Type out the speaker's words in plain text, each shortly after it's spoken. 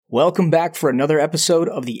Welcome back for another episode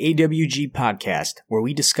of the AWG podcast, where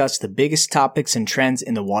we discuss the biggest topics and trends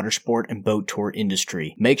in the water sport and boat tour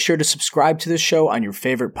industry. Make sure to subscribe to the show on your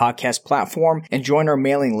favorite podcast platform and join our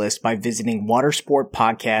mailing list by visiting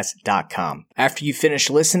watersportpodcast.com. After you finish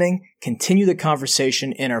listening, continue the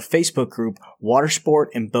conversation in our Facebook group, Watersport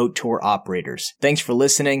and Boat Tour Operators. Thanks for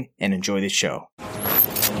listening and enjoy the show.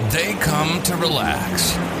 They come to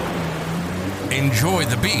relax, enjoy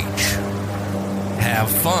the beach,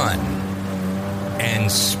 have fun,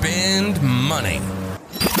 and spend money.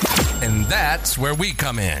 And that's where we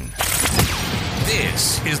come in.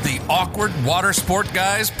 This is the Awkward Water Sport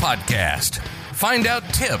Guys podcast. Find out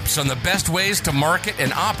tips on the best ways to market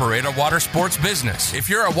and operate a water sports business. If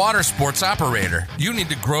you're a water sports operator, you need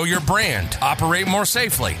to grow your brand, operate more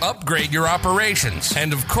safely, upgrade your operations,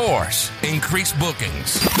 and of course, increase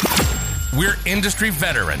bookings. We're industry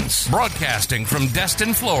veterans, broadcasting from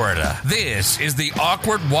Destin, Florida. This is the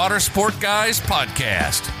Awkward Water Sport Guys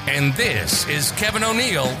podcast. And this is Kevin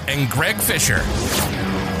O'Neill and Greg Fisher.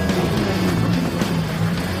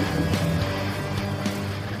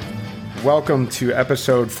 Welcome to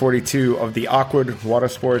episode 42 of the Awkward Water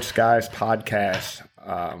Sports Guys podcast.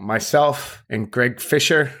 Myself and Greg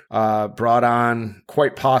Fisher brought on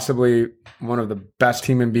quite possibly one of the best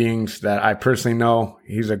human beings that I personally know.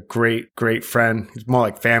 He's a great, great friend. He's more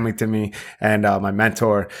like family to me, and my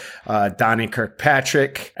mentor, Donnie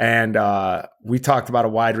Kirkpatrick. And we talked about a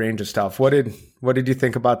wide range of stuff. What did you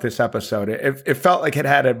think about this episode? It felt like it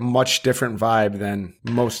had a much different vibe than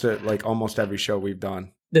almost every show we've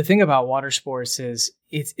done. The thing about water sports is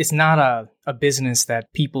it's not a business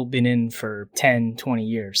that people been in for 10, 20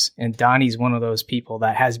 years. And Donnie's one of those people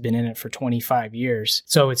that has been in it for 25 years.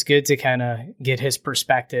 So it's good to kind of get his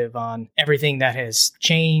perspective on everything that has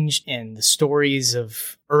changed and the stories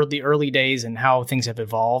of early days and how things have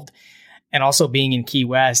evolved. And also being in Key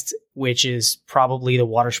West, which is probably the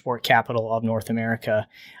water sport capital of North America.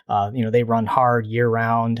 They run hard year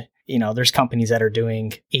round. There's companies that are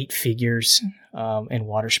doing 8 figures in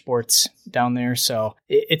water sports down there. So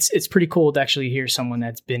it's pretty cool to actually hear someone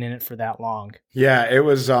that's been in it for that long. Yeah, it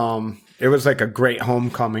was like a great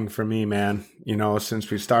homecoming for me, man. Since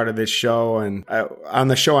we started this show, and on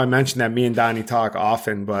the show I mentioned that me and Donnie talk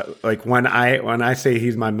often, but like when I say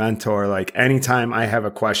he's my mentor, like anytime I have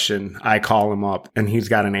a question, I call him up and he's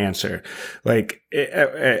got an answer. Like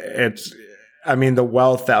the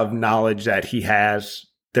wealth of knowledge that he has.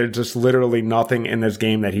 There's just literally nothing in this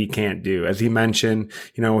game that he can't do. As he mentioned,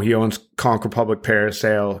 he owns Conch Republic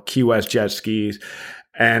Parasail, Key West Jet Skis,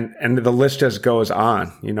 and the list just goes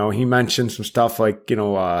on. He mentioned some stuff like,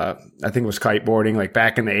 I think it was kiteboarding, like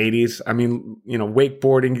back in the 80s.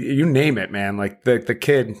 Wakeboarding, you name it, man. Like the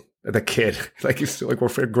kid, like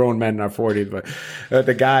we're grown men in our 40s, but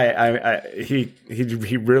the guy, he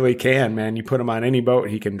really can, man. You put him on any boat,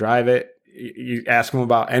 he can drive it. You ask him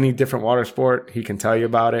about any different water sport, he can tell you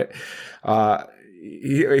about it.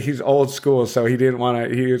 He's old school, so he didn't want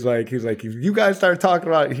to. He's like, if you guys start talking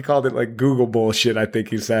about, he called it like Google bullshit, I think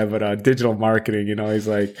he said, but digital marketing. He's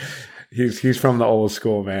like, he's from the old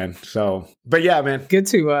school, man. So, but yeah, man, good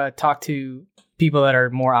to talk to people that are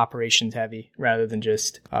more operations heavy rather than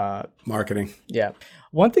just marketing. Yeah.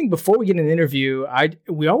 One thing before we get an interview,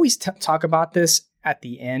 we always talk about this at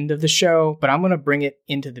the end of the show, but I'm going to bring it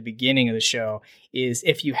into the beginning of the show, is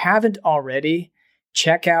if you haven't already,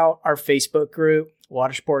 check out our Facebook group,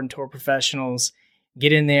 Water Sport and Tour Professionals.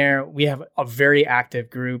 Get in there. We have a very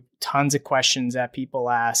active group, tons of questions that people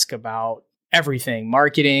ask about everything,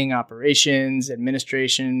 marketing, operations,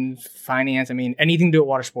 administration, finance. Anything to do with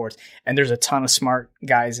water sports. And there's a ton of smart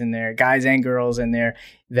guys in there, guys and girls in there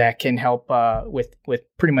that can help with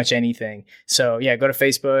pretty much anything. So yeah, go to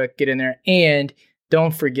Facebook, get in there, and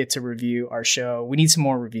don't forget to review our show. We need some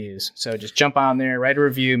more reviews. So just jump on there, write a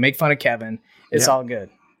review, make fun of Kevin. It's all good.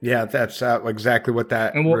 Yeah, that's exactly what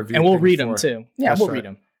that review and we'll read them too. Yeah, we'll read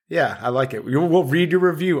them. Yeah, I like it. We'll read your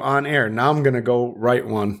review on air. Now I'm going to go write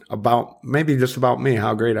one about me,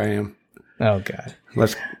 how great I am. Oh, God.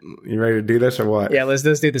 You ready to do this or what? Yeah, let's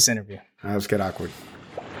do this interview. Let's get awkward.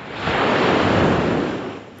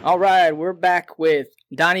 All right, we're back with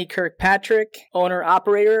Donnie Kirkpatrick,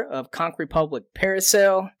 owner-operator of Conch Republic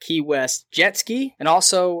Parasail, Key West Jet Ski, and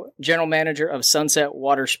also general manager of Sunset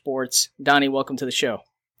Water Sports. Donnie, welcome to the show.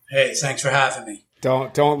 Hey, thanks for having me.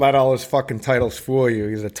 Don't let all his fucking titles fool you.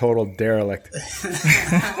 He's a total derelict.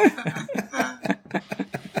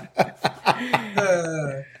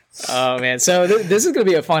 Oh man, so this is going to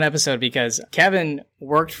be a fun episode because Kevin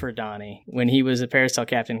worked for Donnie when he was a Parasail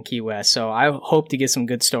captain in Key West. So I hope to get some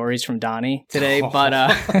good stories from Donnie today. But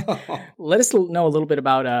let us know a little bit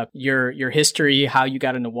about your history, how you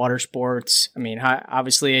got into water sports. I mean,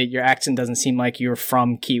 obviously your accent doesn't seem like you're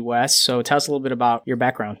from Key West. So tell us a little bit about your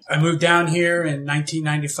background. I moved down here in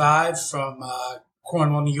 1995 from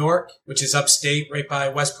Cornwall, New York, which is upstate right by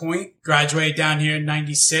West Point. Graduated down here in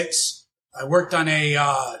 96. I worked on a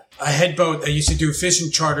headboat that used to do fishing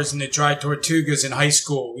charters in the Dry Tortugas in high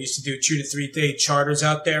school. We used to do 2 to 3 day charters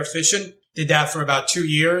out there fishing. Did that for about 2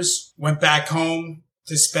 years. Went back home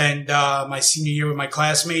to spend my senior year with my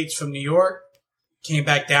classmates from New York. Came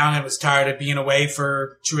back down and was tired of being away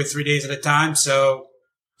for 2 or 3 days at a time. So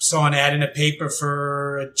saw an ad in a paper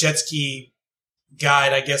for a jet ski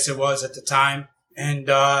guide, I guess it was at the time. And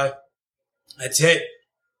that's it.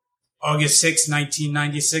 August 6,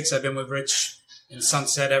 1996. I've been with Rich in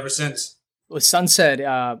Sunset ever since. Well, Sunset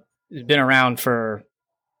has been around for,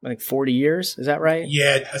 I think, 40 years. Is that right?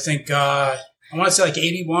 Yeah, I think, I want to say like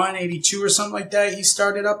 81, 82 or something like that. He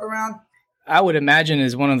started up around. I would imagine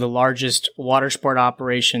is one of the largest water sport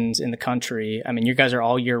operations in the country. I mean, you guys are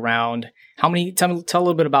all year round. Tell a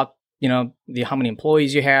little bit about, how many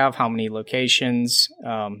employees you have, how many locations,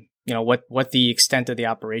 what the extent of the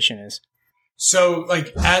operation is. So,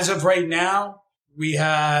 like, as of right now, we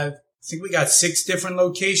got 6 different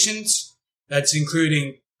locations. That's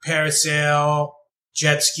including parasail,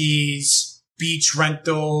 jet skis, beach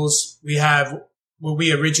rentals. We have where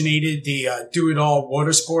we originated the Do-It-All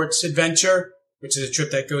Water Sports Adventure, which is a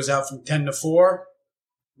trip that goes out from 10 to 4.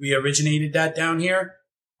 We originated that down here.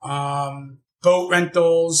 Boat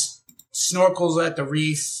rentals, snorkels at the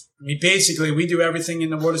reef. I mean, basically, we do everything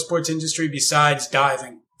in the water sports industry besides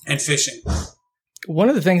diving and fishing. One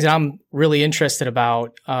of the things that I'm really interested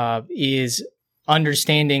about is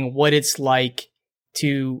understanding what it's like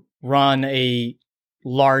to run a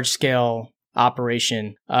large-scale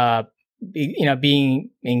operation. Being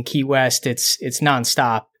in Key West, it's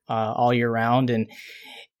nonstop all year round,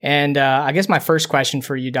 and I guess my first question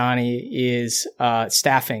for you, Donnie, is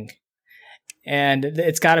staffing. And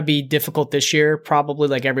it's got to be difficult this year, probably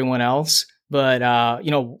like everyone else. But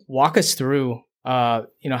walk us through, how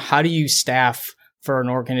do you staff for an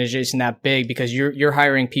organization that big? Because you're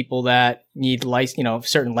hiring people that need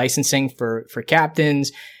certain licensing for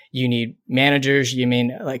captains. You need managers. You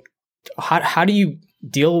mean like how do you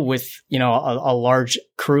deal with a large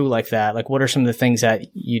crew like that? Like, what are some of the things that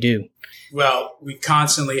you do? Well, we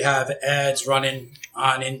constantly have ads running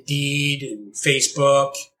on Indeed and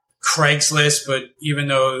Facebook, Craigslist, but even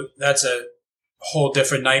though that's a whole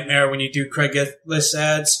different nightmare when you do Craigslist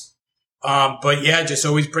ads. But yeah, just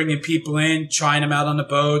always bringing people in, trying them out on the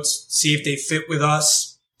boats, see if they fit with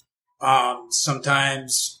us.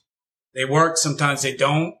 Sometimes they work, sometimes they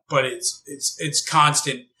don't, but it's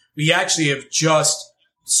constant. We actually have just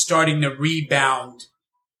starting to rebound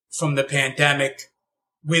from the pandemic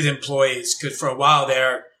with employees, because for a while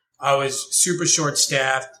there, I was super short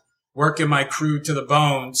staffed, working my crew to the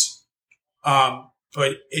bones.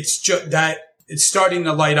 But it's just that it's starting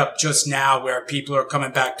to light up just now where people are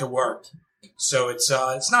coming back to work. So it's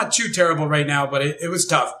not too terrible right now, but it was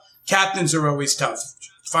tough. Captains are always tough.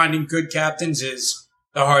 Finding good captains is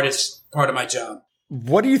the hardest part of my job.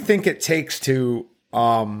 What do you think it takes to,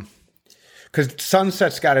 because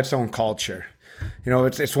Sunset's got its own culture.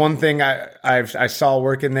 It's one thing I saw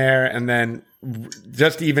working there, and then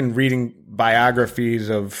just even reading biographies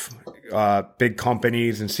of big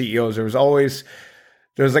companies and CEOs, there's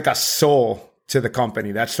like a soul to the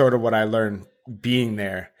company. That's sort of what I learned being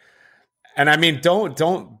there. And I mean, don't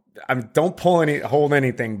hold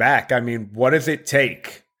anything back. I mean, what does it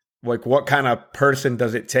take? Like, what kind of person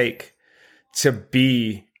does it take to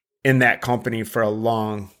be in that company for a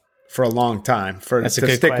long time, to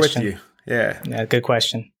stick question. with you? Yeah, good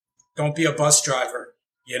question. Don't be a bus driver,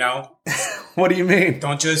 What do you mean?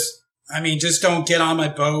 Just don't get on my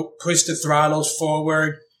boat, push the throttles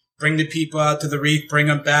forward, bring the people out to the reef, bring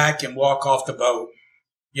them back, and walk off the boat.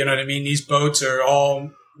 You know what I mean? These boats are all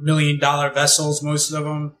 $1 million vessels, most of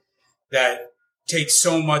them, that take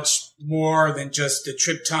so much more than just the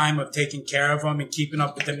trip time of taking care of them and keeping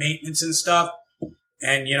up with the maintenance and stuff.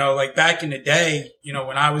 And, like back in the day,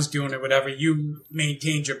 when I was doing it, whatever, you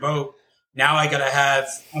maintained your boat. Now I got to have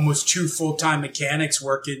almost 2 full-time mechanics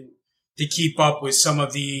working to keep up with some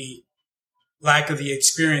of the lack of the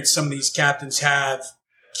experience some of these captains have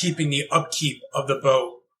keeping the upkeep of the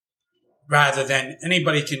boat, rather than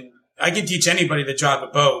I can teach anybody to drive a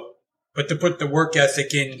boat, but to put the work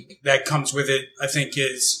ethic in that comes with it, I think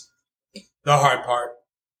is the hard part,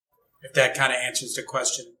 if that kind of answers the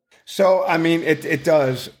question. So, I mean, it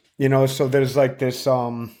does, so there's like this,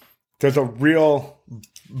 there's a real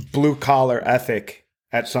blue collar ethic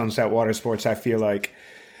at Sunset Watersports, I feel like.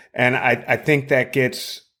 And I think that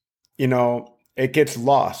gets, it gets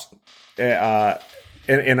lost, in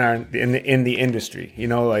the industry,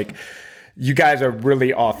 like you guys are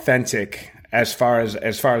really authentic as far as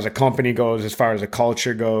a company goes, as far as a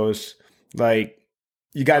culture goes. Like,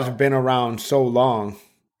 you guys have been around so long.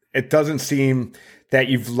 It doesn't seem that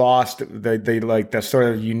you've lost the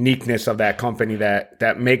sort of uniqueness of that company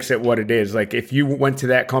that makes it what it is. Like, if you went to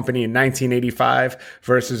that company in 1985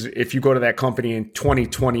 versus if you go to that company in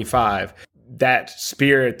 2025, that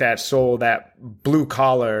spirit, that soul, that blue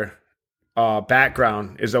collar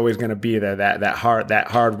background is always going to be there. That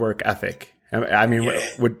hard work ethic. I mean, yeah.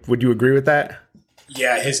 Would you agree with that?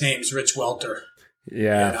 Yeah, his name's Rich Welter.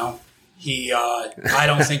 Yeah, I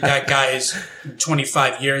don't think that guy's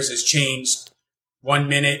 25 years has changed 1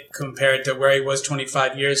 minute compared to where he was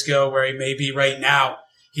 25 years ago, where he may be right now.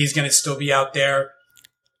 He's going to still be out there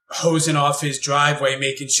hosing off his driveway,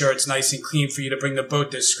 making sure it's nice and clean for you to bring the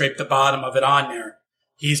boat to scrape the bottom of it on there.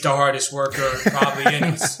 He's the hardest worker probably in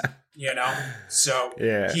us, So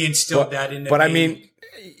yeah. He instilled that in me. But I mean,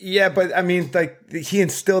 like, he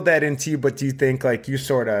instilled that into you, but do you think like you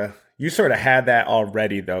sort of had that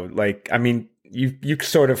already though? Like, I mean, you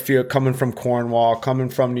sort of feel, coming from Cornwall, coming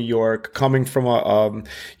from New York, coming from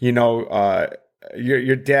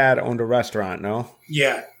your dad owned a restaurant, no?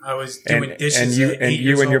 Yeah, I was doing dishes you at 8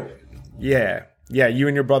 years old. You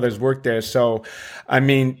and your brothers worked there. So, I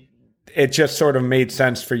mean, it just sort of made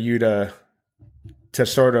sense for you to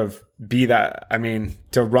sort of be that, I mean,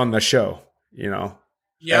 to run the show,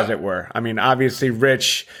 as it were. I mean, obviously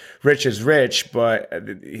Rich is rich, but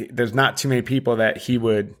there's not too many people that he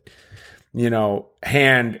would,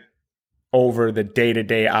 hand over the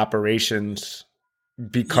day-to-day operations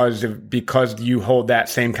because you hold that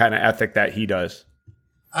same kind of ethic that he does.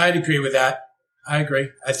 I'd agree with that. I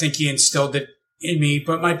agree. I think he instilled it in me,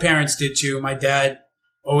 but my parents did too. My dad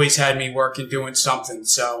always had me working, doing something.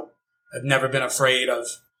 So I've never been afraid of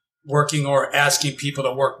working or asking people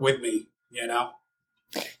to work with me,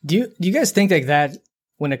 Do you guys think like that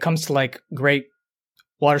when it comes to like great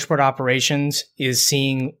water sport operations is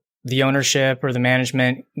seeing the ownership or the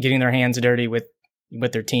management getting their hands dirty with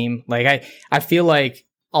their team? Like I feel like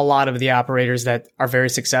a lot of the operators that are very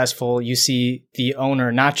successful, you see the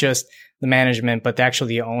owner, not just the management, but actually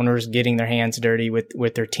the owners getting their hands dirty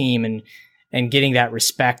with their team and getting that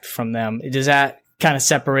respect from them. Does that kind of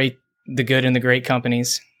separate the good and the great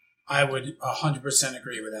companies? I would 100%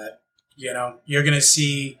 agree with that. You're going to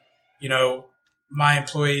see, my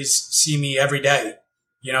employees see me every day.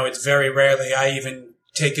 It's very rarely I even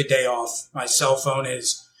take a day off. My cell phone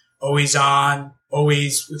is always on,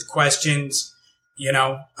 always with questions.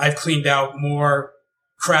 I've cleaned out more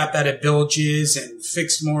crap out of bilges and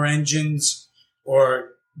fixed more engines, or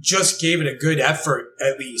just gave it a good effort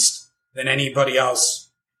at least than anybody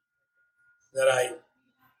else that I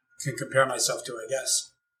can compare myself to, I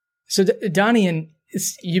guess. So Donnie,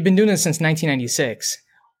 you've been doing this since 1996.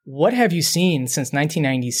 What have you seen since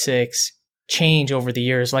 1996 change over the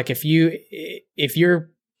years? Like if you're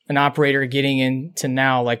an operator getting into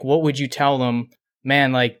now, like what would you tell them?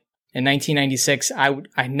 Man, like in 1996,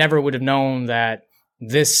 I never would have known that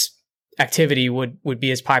this activity would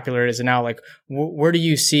be as popular as it now. Like where do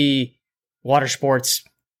you see water sports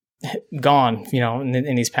gone,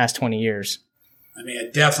 in these past 20 years? I mean,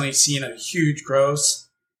 I've definitely seen a huge growth,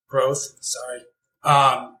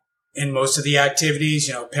 in most of the activities,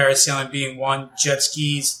 parasailing being one, jet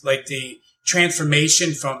skis, like the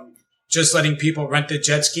transformation from just letting people rent a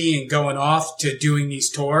jet ski and going off to doing these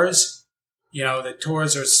tours. The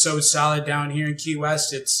tours are so solid down here in Key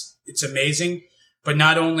West. It's amazing. But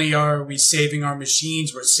not only are we saving our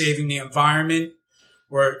machines, we're saving the environment.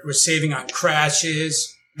 We're saving on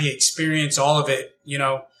crashes, the experience, all of it.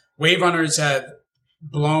 Wave runners have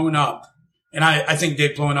blown up. And I think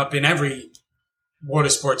they've blown up in every water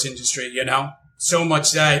sports industry, so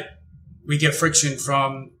much that we get friction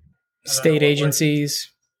from state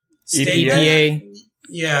agencies, EPA.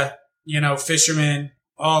 Yeah. Fishermen,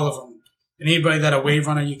 all of them. Anybody that a wave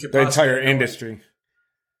runner you could the entire industry.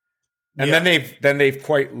 And then they've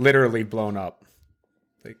quite literally blown up.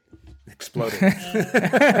 Like exploded.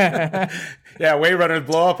 Yeah, wave runners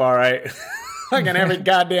blow up all right. Like on every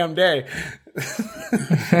goddamn day.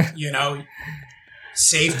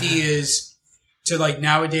 Safety is to like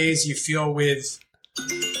nowadays you feel with,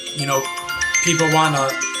 people want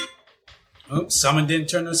to, someone didn't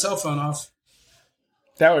turn their cell phone off.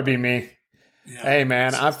 That would be me. Yeah. Hey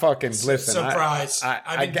man, I fucking listen. Surprise!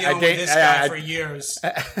 I've been dealing with this guy for years.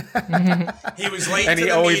 He was late, and to he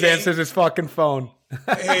the always meeting. answers his fucking phone.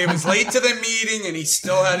 He was late to the meeting, and he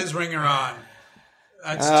still had his ringer on.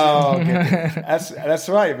 That's Okay. That's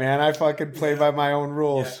right, man. I fucking play by my own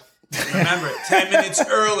rules. Yeah. Remember, 10 minutes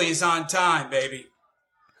early is on time, baby.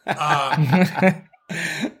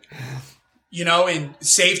 In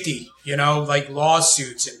safety, like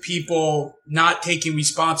lawsuits and people not taking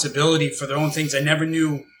responsibility for their own things. I never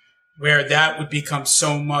knew where that would become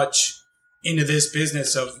so much into this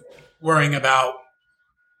business of worrying about,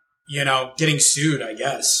 getting sued, I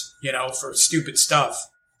guess, for stupid stuff,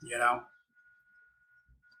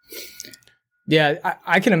 Yeah,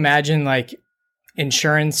 I can imagine like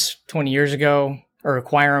insurance 20 years ago, or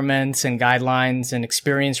requirements and guidelines and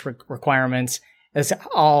experience requirements. It's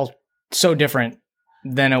all so different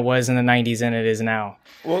than it was in the 90s and it is now.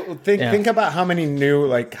 Well, think about how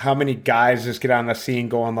many guys just get on the scene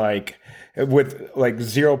going like with like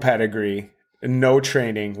zero pedigree, no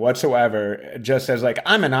training whatsoever, just as like,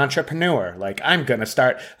 I'm an entrepreneur. Like, I'm going to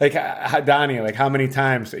start, like Donnie, like how many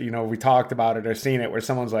times, we talked about it or seen it where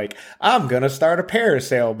someone's like, I'm going to start a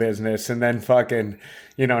parasail business. And then fucking,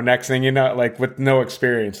 next thing you know, like with no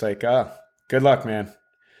experience, like, good luck, man.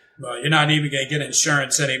 Well, you're not even going to get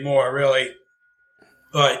insurance anymore, really.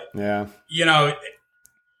 But, yeah,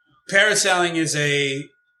 parasailing is a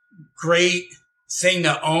great thing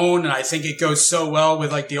to own, and I think it goes so well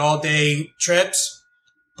with like the all-day trips.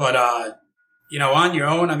 But, on your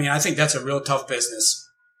own, I think that's a real tough business.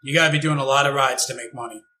 You got to be doing a lot of rides to make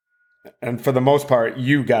money. And for the most part,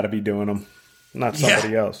 you got to be doing them, not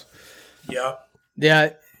somebody else. Yeah. Yeah,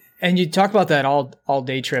 and you talk about that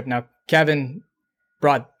all-day trip. Now, Kevin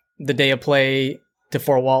brought the day of play to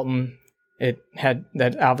Fort Walton. It had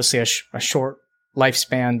that obviously a short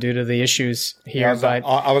lifespan due to the issues here. I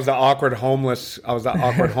was the awkward homeless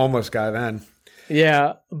guy then.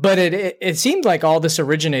 Yeah, but it seemed like all this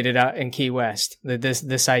originated out in Key West.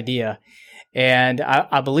 This idea, and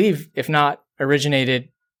I believe, if not originated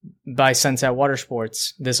by Sunset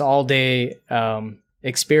Watersports, this all day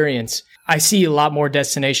experience. I see a lot more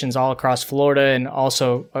destinations all across Florida and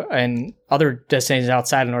also and other destinations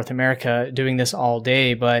outside of North America doing this all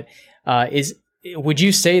day. But would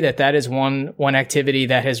you say that is one activity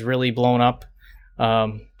that has really blown up,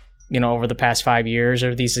 over the past 5 years,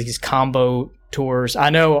 or these combo tours? I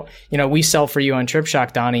know, we sell for you on Trip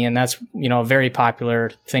Shock, Donnie, and that's, a very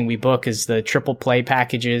popular thing we book is the triple play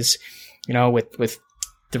packages, with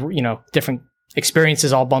different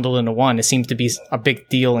experiences all bundled into one. It seems to be a big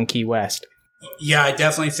deal in Key West. Yeah, I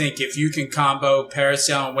definitely think if you can combo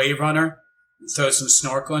parasail and wave runner, throw some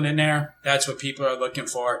snorkeling in there, that's what people are looking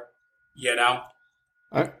for,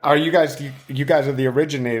 Are you guys are the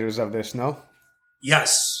originators of this, no?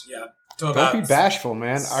 Yes, yeah. Don't be bashful,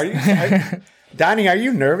 man. Are you, Donnie, are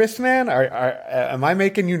you nervous, man? Am I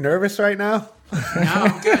making you nervous right now? No,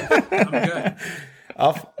 I'm good.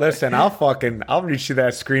 I'll reach you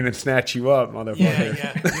that screen and snatch you up, motherfucker.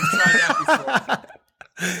 Yeah. We've tried that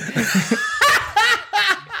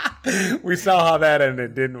before. We saw how that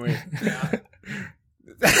ended, didn't we?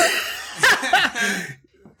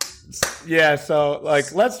 Yeah. So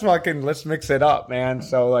like, let's mix it up, man.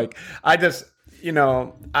 So like, I've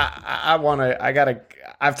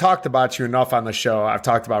talked about you enough on the show. I've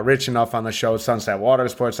talked about Rich enough on the show, Sunset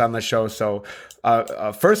Watersports on the show. So,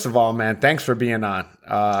 first of all, man, thanks for being on.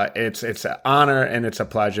 It's an honor and it's a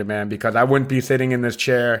pleasure, man, because I wouldn't be sitting in this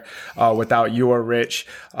chair, without you or Rich.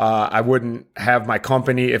 I wouldn't have my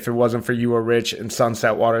company if it wasn't for you or Rich and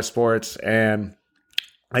Sunset Watersports. And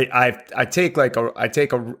I take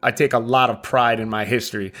a lot of pride in my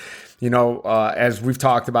history. As we've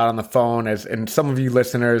talked about on the phone, and some of you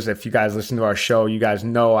listeners, if you guys listen to our show, you guys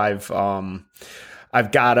know I've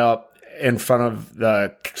got up in front of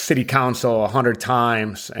the city council 100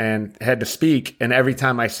 times and had to speak. And every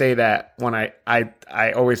time I say that, when I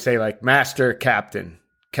always say like Master Captain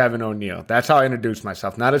Kevin O'Neill. That's how I introduce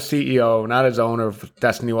myself. Not as CEO, not as owner of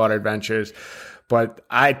Destiny Water Adventures. But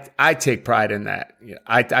I take pride in that.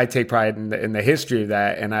 I take pride in the history of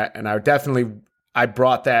that, and I definitely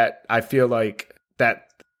brought that. I feel like that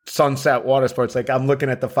Sunset Watersports. Like I'm looking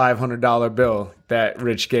at the $500 bill that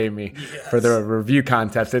Rich gave me for the review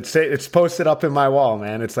contest. It's posted up in my wall,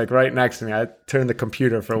 man. It's like right next to me. I turned the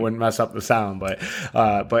computer for it wouldn't mess up the sound, but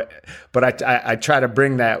I try to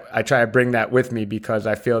bring that. I try to bring that with me because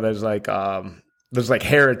I feel there's like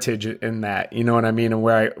heritage in that, you know what I mean? And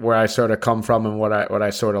where I sort of come from and what I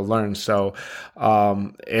sort of learned. So,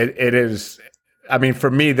 it is, I mean,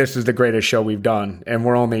 for me, this is the greatest show we've done, and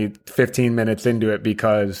we're only 15 minutes into it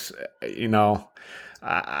because,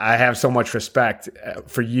 I have so much respect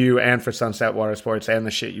for you and for Sunset Watersports and the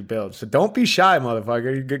shit you build. So don't be shy,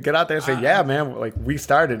 motherfucker. You get out there and say, yeah, man, like we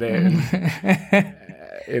started it.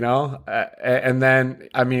 And then,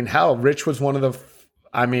 I mean, hell, Rich was one of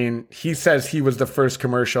the, he says he was the first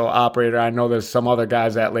commercial operator. I know there's some other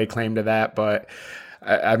guys that lay claim to that, but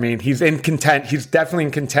I mean, he's definitely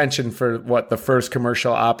in contention for the first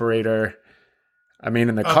commercial operator. I mean,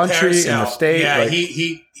 in the country, in the state. Yeah,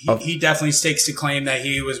 he definitely stakes to claim that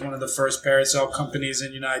he was one of the first parasail companies in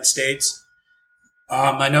the United States.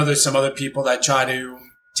 I know there's some other people that try to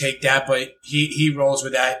take that, but he rolls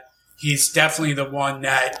with that. He's definitely the one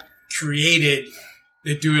that created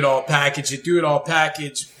the Do-It-All package. The Do-It-All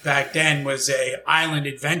package back then was a island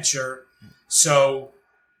adventure. So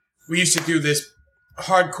we used to do this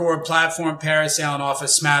hardcore platform parasailing off of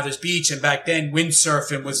Smathers Beach. And back then,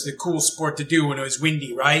 windsurfing was the cool sport to do when it was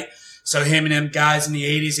windy, right? So him and them guys in the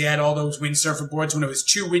 80s, they had all those windsurfer boards. When it was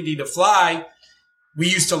too windy to fly, we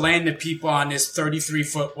used to land the people on this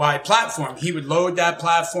 33-foot wide platform. He would load that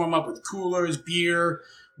platform up with coolers, beer,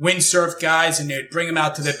 windsurf guys, and they'd bring them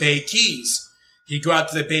out to the Bay Keys. He'd go out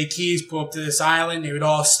to the Bay Keys, pull up to this island. They would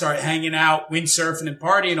all start hanging out, windsurfing and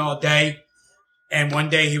partying all day. And one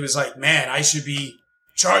day he was like, man, I should be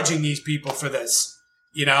charging these people for this,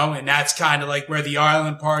 and that's kind of like where the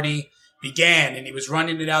island party began. And he was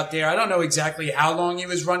running it out there. I don't know exactly how long he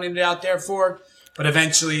was running it out there for, but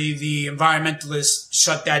eventually the environmentalists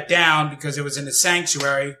shut that down because it was in a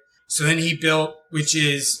sanctuary. So then he built, which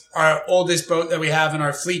is our oldest boat that we have in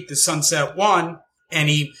our fleet, the Sunset One, and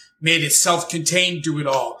he made it self-contained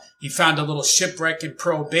Do-It-All. He found a little shipwreck in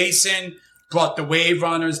Pearl Basin, brought the wave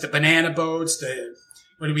runners, the banana boats,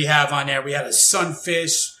 what do we have on there? We had a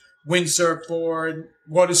Sunfish, windsurf board,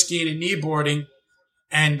 water skiing and kneeboarding.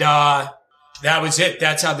 And that was it.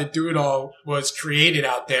 That's how the Do-It-All was created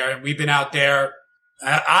out there. And we've been out there.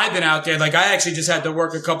 I've been out there. Like, I actually just had to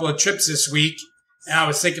work a couple of trips this week. And I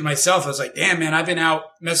was thinking to myself, I was like, damn, man, I've been out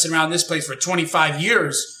messing around this place for 25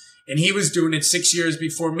 years. And he was doing it 6 years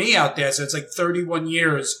before me out there. So it's like 31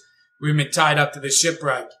 years we've been tied up to the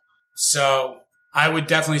shipwreck. So I would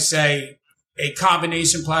definitely say a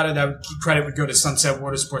combination platter that credit would go to Sunset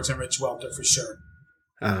Watersports and Rich Welter for sure.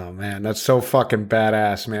 Oh man, that's so fucking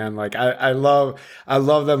badass, man. Like I love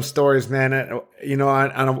them stories, man.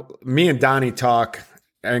 Me and Donnie talk,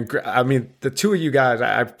 and I mean, the two of you guys,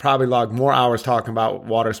 I've probably logged more hours talking about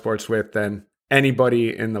water sports with than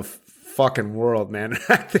anybody in the fucking world, man.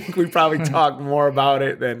 I think we probably talk more about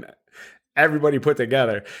it than everybody put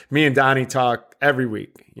together. Me and Donnie talk every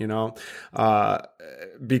week,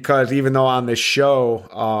 because even though on this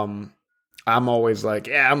show, I'm always like,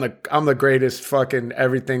 yeah, I'm the greatest fucking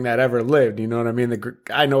everything that ever lived. You know what I mean?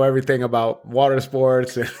 I know everything about water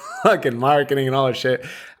sports and fucking marketing and all that shit.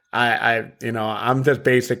 I'm just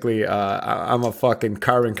basically, I'm a fucking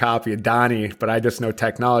carbon copy of Donnie, but I just know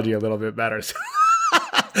technology a little bit better.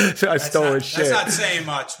 So I stole his shit. That's not saying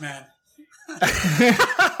much, man.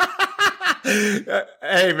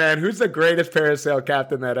 Hey, man, who's the greatest parasail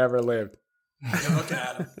captain that ever lived? You're looking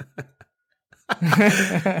at him.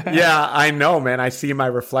 Yeah, I know, man. I see my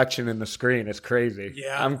reflection in the screen. It's crazy.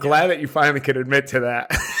 Yeah, I'm glad that you finally could admit to that.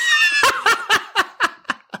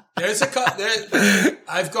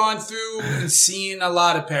 I've gone through and seen a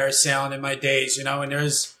lot of parasailing in my days, and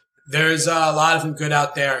there's a lot of them good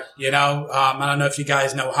out there, I don't know if you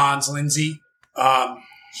guys know Hans Lindsay.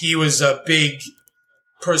 He was a big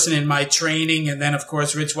person in my training, and then of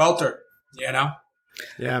course Rich Welter,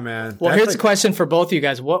 Yeah, man. Well, here's a question for both of you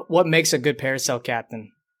guys. What makes a good parasail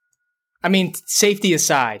captain? I mean, safety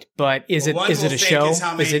aside, but is it a show?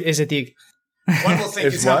 Is it the one will think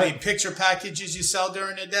is how many picture packages you sell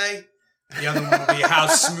during the day. The other one will be how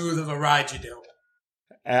smooth of a ride you do.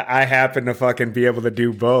 I happen to fucking be able to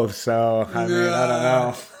do both, so I mean, I don't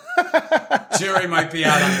know. Jury might be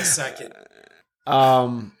out on the second.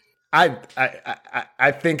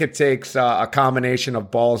 I think it takes a combination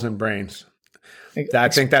of balls and brains. I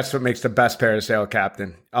think that's what makes the best parasail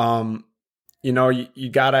captain. You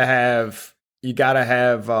gotta have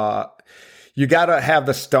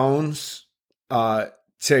the stones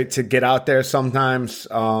to get out there sometimes,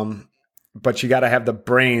 but you gotta have the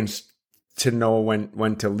brains to know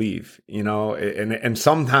when to leave. And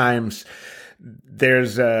sometimes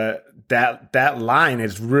there's that line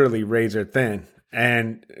is really razor thin,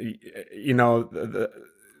 and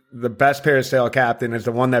the best parasail captain is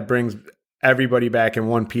the one that brings everybody back in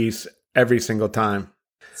one piece every single time.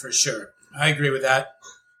 For sure. I agree with that.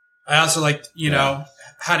 I also like,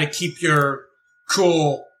 how to keep your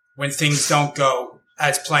cool when things don't go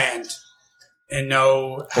as planned and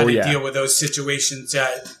know how to deal with those situations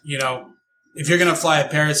that, if you're going to fly a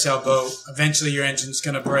parasail boat, eventually your engine's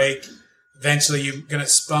going to break. Eventually you're going to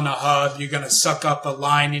spun a hub. You're going to suck up a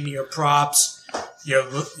line into your props. Your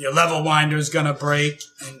level winder is going to break.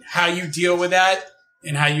 And how you deal with that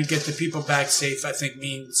and how you get the people back safe, I think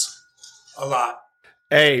means a lot.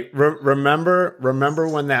 Hey, remember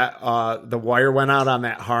when that the wire went out on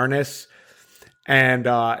that harness, and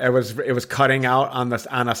it was cutting out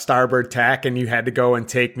on a starboard tack, and you had to go and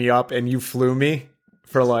take me up, and you flew me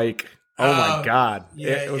for like, oh my God,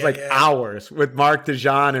 it was hours with Mark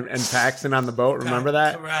DeJean and Paxton on the boat. Remember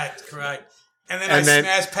that? Correct. And then I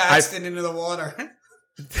smashed Paxton into the water.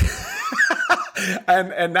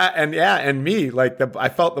 and me, like I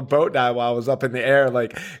felt the boat die while I was up in the air,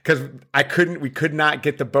 like, because we could not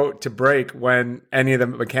get the boat to break when any of the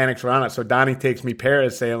mechanics were on it. So Donnie takes me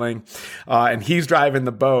parasailing, and he's driving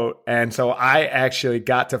the boat, and so I actually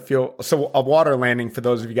got to feel. So a water landing, for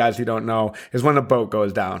those of you guys who don't know, is when a boat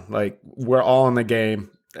goes down. Like, we're all in the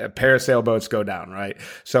game. Parasail boats go down, right?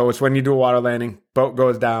 So it's when you do a water landing, boat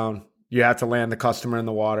goes down. You have to land the customer in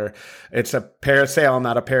the water. It's a parasail,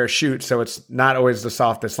 not a parachute, so it's not always the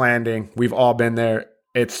softest landing. We've all been there.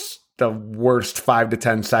 It's the worst 5 to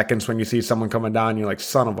 10 seconds when you see someone coming down. You're like,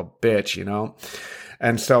 son of a bitch, you know?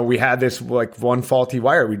 And so we had this like one faulty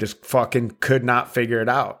wire. We just fucking could not figure it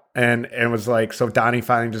out. And it was like, so Donnie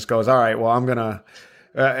finally just goes, all right, well, I'm going to...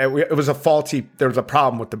 it was a faulty, there was a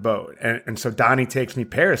problem with the boat. And so Donnie takes me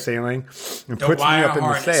parasailing and puts me up in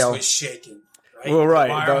the sail. The wire harness was shaking. Right? Well,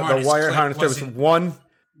 right. The wire harness. There was one.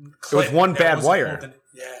 It was one bad wire.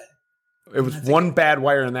 It was one bad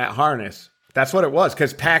wire in that harness. That's what it was,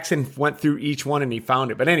 because Paxton went through each one and he found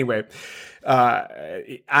it. But anyway,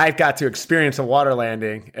 I got to experience a water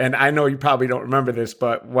landing, and I know you probably don't remember this,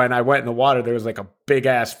 but when I went in the water, there was like a big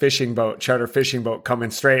ass charter fishing boat coming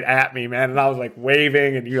straight at me, man, and I was like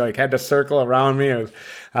waving, and you like had to circle around me.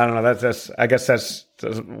 I don't know. I guess that's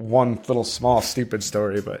one little small stupid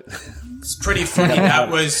story, but it's pretty funny. That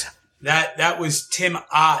was Tim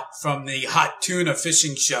Ott from the Hot Tuna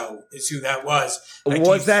Fishing Show. Is who that was.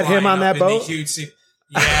 Was that him on that boat?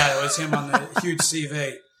 Yeah, it was him on the huge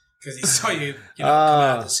CV. Because he saw you come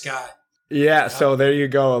out of the sky. Yeah, so there you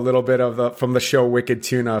go. A little bit of from the show Wicked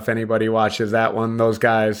Tuna, if anybody watches that one. Those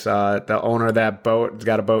guys, the owner of that boat, has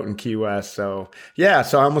got a boat in Key West. So, yeah,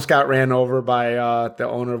 so I almost got ran over by the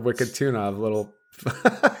owner of Wicked Tuna. A little...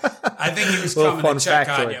 I think he was coming to check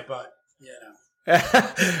on you, but, you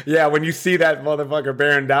know. Yeah, when you see that motherfucker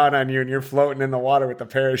bearing down on you and you're floating in the water with the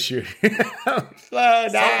parachute. Slow down.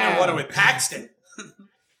 Floating in the water with Paxton.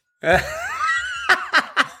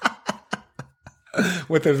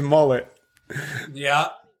 With his mullet. Yeah.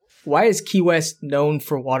 Why is Key West known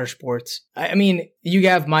for water sports? I mean, you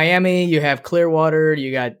have Miami, you have Clearwater,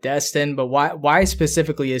 you got Destin, but why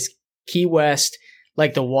specifically is Key West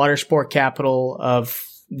like the water sport capital of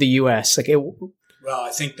the U.S.? Well,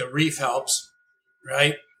 I think the reef helps,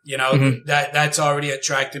 right? You know, that's already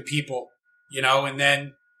attracted people, you know, and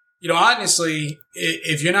then, you know, honestly,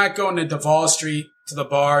 if you're not going to Duval Street to the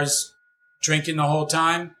bars, drinking the whole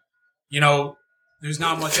time, you know, there's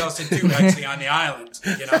not much else to do actually on the island,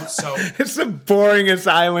 you know. So it's the boringest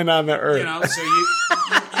island on the earth. You know, so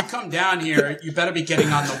you come down here, you better be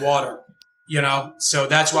getting on the water, you know. So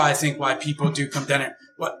that's why I think why people do come down here.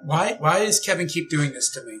 Why does Kevin keep doing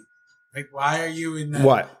this to me? Like, why are you in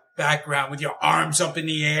the background with your arms up in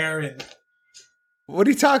the air and? What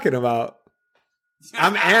are you talking about?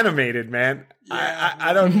 I'm animated, man. Yeah.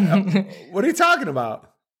 I don't. What are you talking about?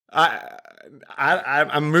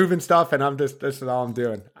 I'm moving stuff, and this is all I'm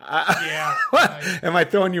doing. Am I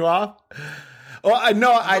throwing you off? Well, I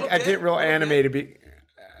know I get real animated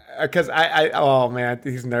because oh man,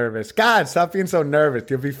 he's nervous. God, stop being so nervous.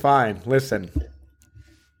 You'll be fine. Listen,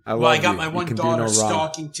 I got my one daughter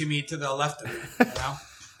stalking to me to the left of me.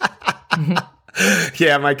 You know?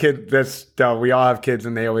 Yeah, my kid, we all have kids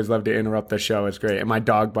and they always love to interrupt the show. It's great. And my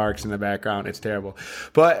dog barks in the background. It's terrible.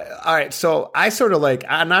 But all right, so I sort of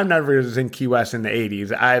and I never was in Key West in the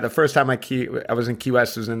 80s. The first time I was in Key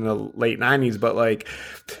West was in the late 90s, but like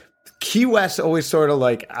Key West always sort of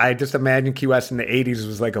I just imagine Key West in the 80s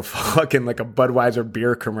was like a fucking like a Budweiser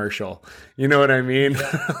beer commercial. You know what I mean?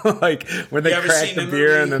 Yeah. Like when they crack the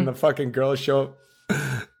beer and then the fucking girls show up.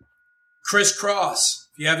 Criss Cross.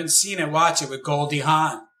 If you haven't seen it, watch it with Goldie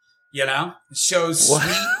Hawn. You know, it shows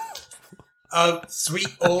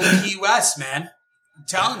sweet old Key West, man. I'm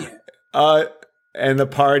telling you. And the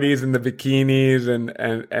parties and the bikinis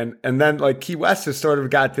and then like Key West has sort of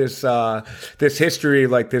got this history,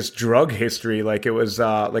 like this drug history, like it was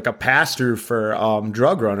like a pass through for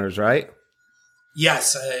drug runners, right?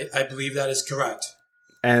 Yes, I believe that is correct.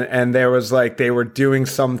 and there was like they were doing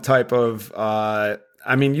some type of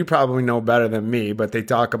I mean, you probably know better than me, but they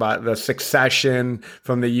talk about the succession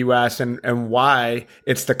from the U.S. and why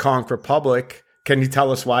it's the Conch Republic. Can you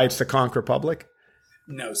tell us why it's the Conch Republic?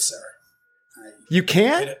 No, sir. You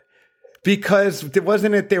can't? Because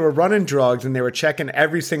wasn't it they were running drugs and they were checking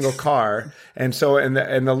every single car, and so and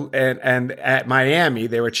at Miami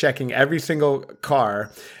they were checking every single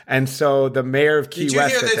car, and so the mayor of Key West at that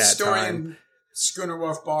time. Did you hear that story in Schooner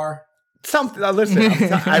Wharf Bar? Something. Listen,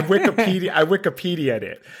 I Wikipedia'd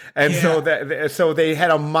it, and so they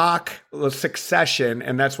had a mock succession,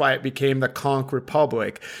 and that's why it became the Conch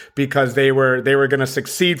Republic, because they were going to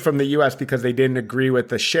succeed from the U.S. because they didn't agree with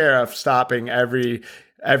the sheriff stopping every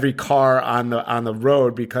car on the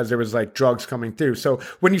road because there was like drugs coming through. So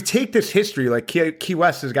when you take this history, like Key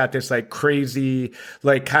West has got this like crazy,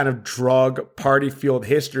 like kind of drug party fueled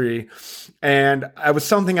history. And it was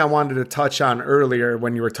something I wanted to touch on earlier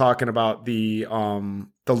when you were talking about the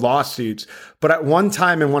lawsuits. But at one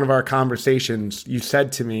time in one of our conversations, you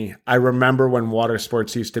said to me, I remember when water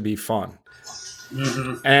sports used to be fun.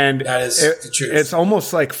 Mm-hmm. And that is the truth. It's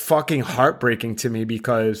almost like fucking heartbreaking to me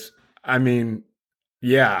because, I mean,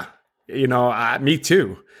 yeah, you know, me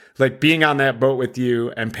too. Like being on that boat with you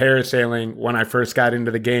and parasailing when I first got into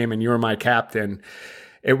the game and you were my captain,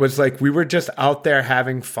 it was like we were just out there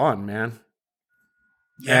having fun, man.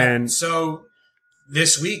 Yeah. And so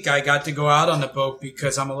this week I got to go out on the boat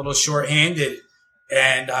because I'm a little short-handed,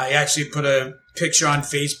 and I actually put a picture on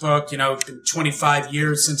Facebook. You know, it's been 25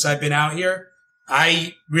 years since I've been out here.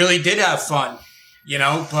 I really did have fun, you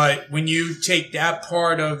know, but when you take that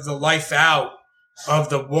part of the life out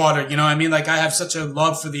of the water, you know what I mean? Like I have such a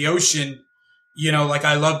love for the ocean, you know, like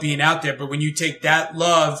I love being out there. But when you take that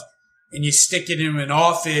love and you stick it in an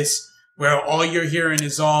office where all you're hearing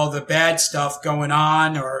is all the bad stuff going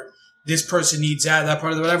on, or this person needs that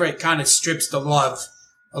part of the whatever, it kind of strips the love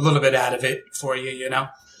a little bit out of it for you, you know?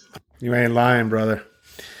 You ain't lying, brother.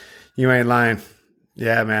 You ain't lying.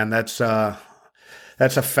 Yeah, man. That's a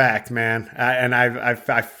fact, man.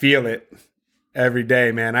 I feel it every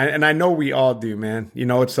day, man. And I know we all do, man. You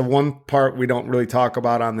know, it's the one part we don't really talk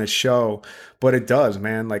about on this show, but it does,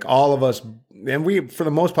 man. Like all of us, and we, for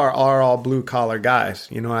the most part, are all blue collar guys.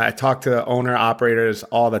 You know, I talk to owner operators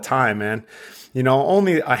all the time, man. You know,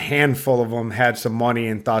 only a handful of them had some money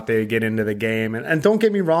and thought they'd get into the game. And don't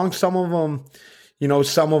get me wrong, some of them, you know,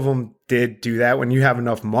 some of them did do that. When you have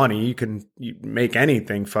enough money, you make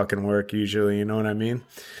anything fucking work usually, you know what I mean?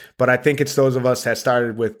 But I think it's those of us that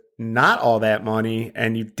started with not all that money,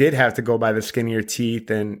 and you did have to go by the skin of your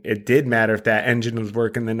teeth, and it did matter if that engine was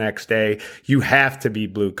working the next day. You have to be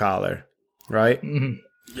blue collar, right? Mm-hmm.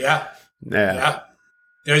 Yeah.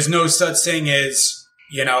 There's no such thing as,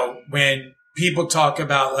 you know, when people talk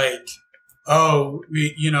about like, oh,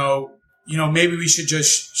 maybe we should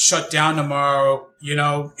just shut down tomorrow, you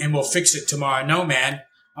know, and we'll fix it tomorrow. No, man,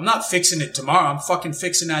 I'm not fixing it tomorrow. I'm fucking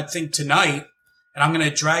fixing that thing tonight. And I'm going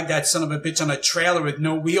to drag that son of a bitch on a trailer with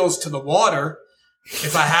no wheels to the water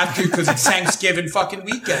if I have to, because it's Thanksgiving fucking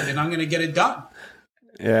weekend and I'm going to get it done.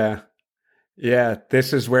 Yeah. Yeah.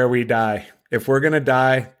 This is where we die. If we're going to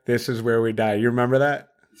die, this is where we die. You remember that?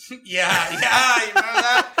 Yeah. You remember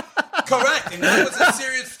that? Correct. And that was a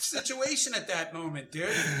serious situation at that moment, dude.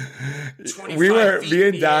 Me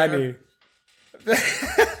and Donnie.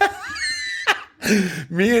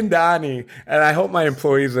 Me and Donnie, and I hope my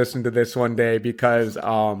employees listen to this one day because they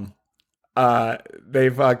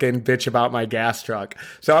fucking bitch about my gas truck.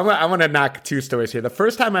 So I'm gonna knock two stories here. The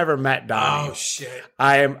first time I ever met Donnie, oh shit,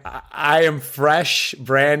 I am fresh,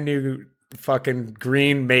 brand new, fucking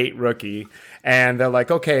green mate rookie, and they're like,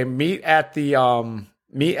 okay, meet at the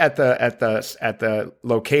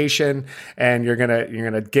location, and you're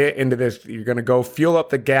gonna get into this. You're gonna go fuel up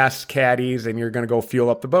the gas caddies, and you're gonna go fuel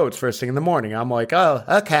up the boats first thing in the morning. I'm like, oh,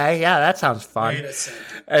 okay, yeah, that sounds fun. Wait a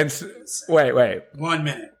second. And wait, 1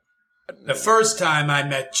 minute. The first time I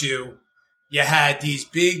met you, you had these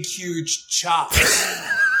big, huge chops,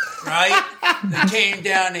 right? They came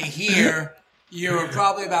down to here. You were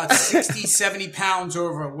probably about 60, 70 pounds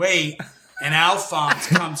overweight, and Alphonse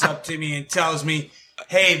comes up to me and tells me,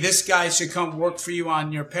 hey, this guy should come work for you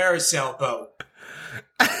on your parasail boat.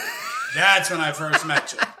 That's when I first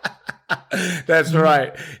met you. That's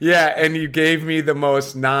right. Yeah, and you gave me the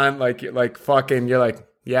most like fucking, you're like,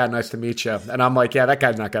 yeah, nice to meet you. And I'm like, yeah, that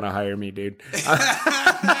guy's not going to hire me, dude.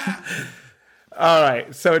 All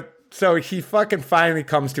right. So So he fucking finally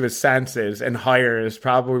comes to his senses and hires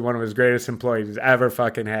probably one of his greatest employees he's ever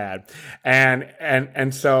fucking had.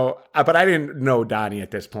 And so, but I didn't know Donnie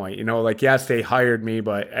at this point, you know, like, yes, they hired me,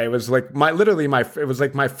 but it was like it was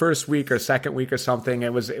like my first week or second week or something.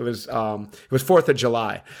 It was 4th of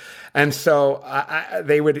July. And so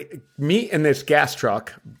they would meet in this gas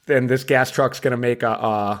truck, and this gas truck's going to make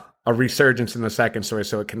a resurgence in the second story,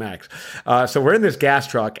 so it connects. So we're in this gas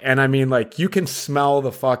truck, and I mean, like, you can smell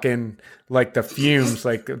the fucking, like, the fumes,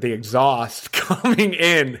 like the exhaust coming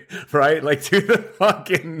in, right? Like, through the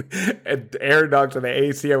fucking air ducts or the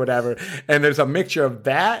AC or whatever. And there's a mixture of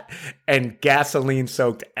that and gasoline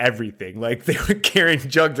soaked everything. Like, they were carrying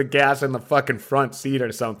jugs of gas in the fucking front seat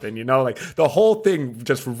or something, you know? Like, the whole thing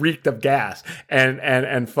just reeked of gas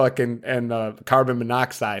and fucking carbon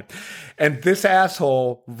monoxide. And this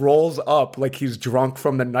asshole rolls up like he's drunk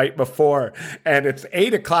from the night before. And it's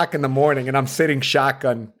 8 o'clock in the morning, and I'm sitting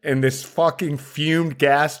shotgun in this fucking fumed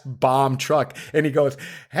gas bomb truck. And he goes,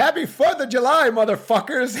 "Happy 4th of July,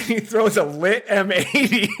 motherfuckers." And he throws a lit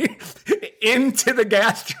M80 into the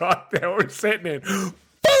gas truck that we're sitting in.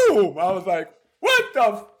 Boom! I was like, what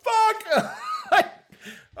the fuck?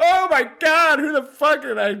 Oh my God, who the fuck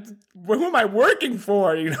who am I working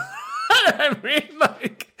for? You know? I mean,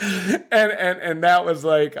 like, and that was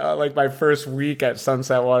like my first week at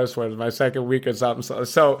Sunset Water Sports, my second week or something.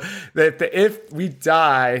 So if we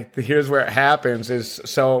die, here's where it happens is,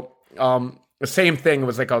 so the same thing. It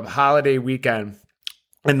was like a holiday weekend,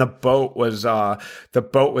 and the boat was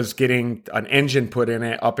getting an engine put in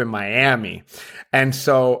it up in Miami. And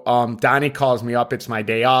so Donnie calls me up, it's my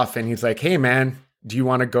day off, and he's like, "Hey man, do you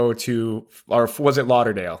want to go to," or was it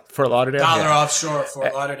Lauderdale? Fort Lauderdale? Dollar Offshore,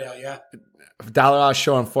 Fort Lauderdale, yeah. Dollar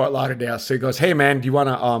Offshore in Fort Lauderdale. So he goes, "Hey man, do you want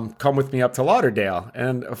to come with me up to Lauderdale?"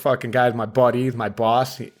 And a fucking guy's my buddy, my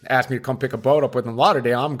boss. He asked me to come pick a boat up with him in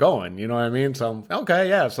Lauderdale. I'm going, you know what I mean? So I'm, okay,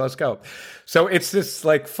 yeah, so let's go. So it's this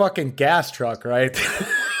like fucking gas truck, right?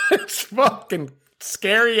 It's fucking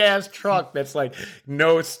scary ass truck that's like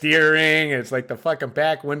no steering. It's like the fucking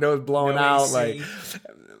back windows blown out, AC. Like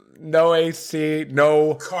no AC,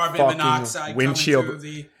 no carbon monoxide windshield,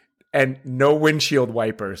 and no windshield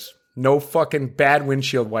wipers. No fucking bad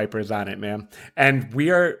windshield wipers on it, man. And we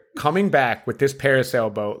are coming back with this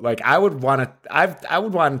parasail boat. Like, I would want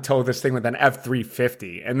to tow this thing with an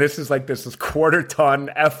F-350. And this is like this quarter ton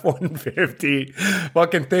F-150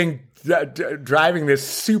 fucking thing driving this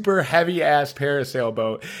super heavy ass parasail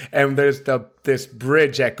boat. And there's this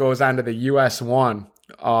bridge that goes onto the US 1.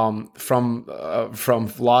 From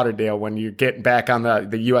Lauderdale when you get back on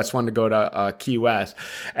the US 1 to go to Key West,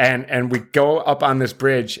 and we go up on this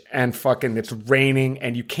bridge, and fucking it's raining,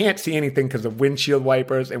 and you can't see anything because of windshield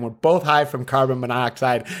wipers, and we're both high from carbon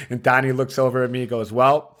monoxide. And Donnie looks over at me and goes,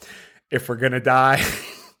 "Well, if we're gonna die,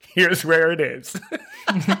 here's where it is."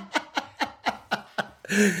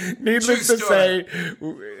 Needless to say,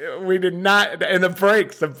 we did not, and the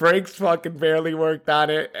brakes fucking barely worked on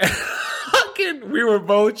it. We were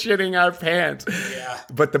both shitting our pants. Yeah.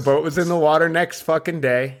 But the boat was in the water next fucking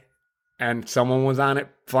day, and someone was on it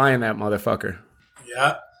flying that motherfucker.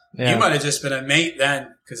 Yeah. You might have just been a mate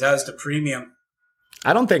then, because that was the premium.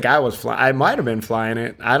 I don't think I was flying. I might have been flying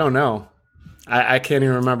it. I don't know. I can't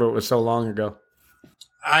even remember. It was so long ago.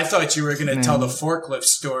 I thought you were going to tell the forklift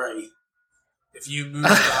story. If you move,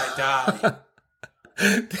 I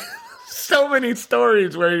die. So many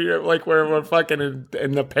stories where you're like, where we're fucking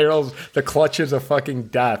in the perils, the clutches of fucking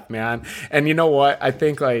death, man. And you know what? I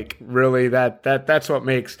think like really that's what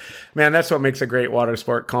makes a great water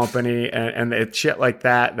sport company, and it's shit like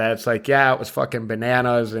that. That's like, yeah, it was fucking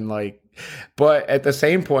bananas, and like, but at the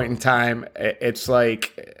same point in time, it's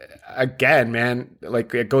like, again, man,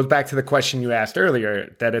 like it goes back to the question you asked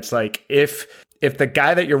earlier, that it's like, if the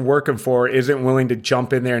guy that you're working for isn't willing to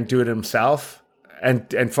jump in there and do it himself,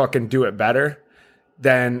 and fucking do it better,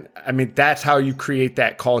 then, I mean, that's how you create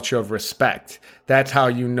that culture of respect. That's how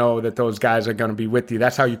you know that those guys are going to be with you.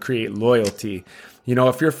 That's how you create loyalty. You know,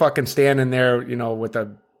 if you're fucking standing there, you know, with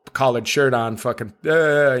a collared shirt on, fucking,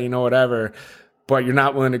 you know, whatever, but you're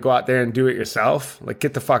not willing to go out there and do it yourself, like,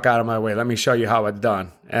 get the fuck out of my way. Let me show you how it's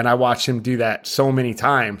done. And I watched him do that so many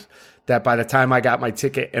times that by the time I got my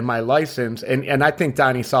ticket and my license, and I think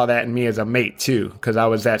Donnie saw that in me as a mate too, because I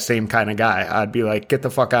was that same kind of guy. I'd be like, get the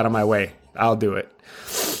fuck out of my way. I'll do it.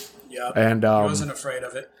 Yeah. And I wasn't afraid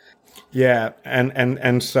of it. Yeah.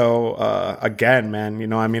 And so, again, man, you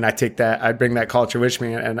know, I mean, I bring that culture with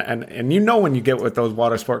me, and you know, when you get with those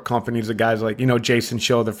water sport companies, the guys like, you know, Jason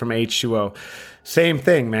Schilder from H2O, same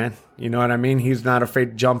thing, man. You know what I mean? He's not afraid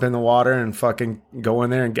to jump in the water and fucking go in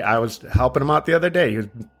there. And I was helping him out the other day. He was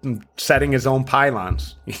setting his own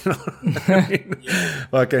pylons. You know what I mean?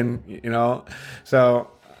 Fucking, you know. So,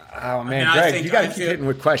 oh man, Greg, you got to keep hitting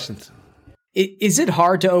with questions. Is it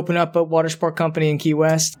hard to open up a water sport company in Key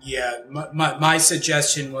West? Yeah, my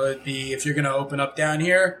suggestion would be, if you're going to open up down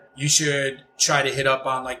here, you should try to hit up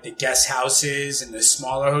on like the guest houses and the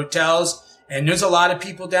smaller hotels. And there's a lot of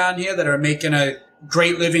people down here that are making a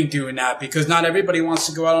great living doing that, because not everybody wants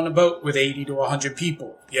to go out on a boat with 80 to 100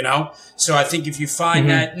 people, you know? So I think if you find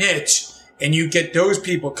that niche and you get those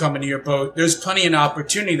people coming to your boat, there's plenty of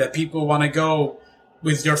opportunity that people want to go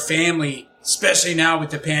with their family, especially now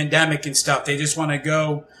with the pandemic and stuff. They just want to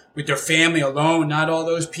go with their family alone, not all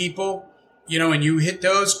those people, you know, and you hit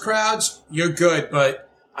those crowds, you're good. But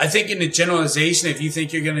I think in the generalization, if you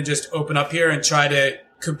think you're going to just open up here and try to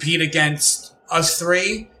compete against us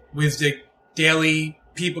three with the daily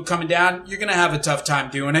people coming down, you're going to have a tough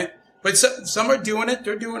time doing it. But some are doing it.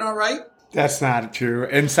 They're doing all right. That's not true.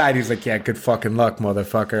 Inside, he's like, yeah, good fucking luck,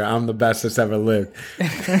 motherfucker. I'm the best that's ever lived.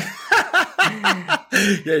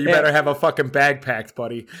 Yeah, you better have a fucking bag packed,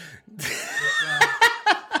 buddy.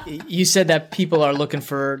 You said that people are looking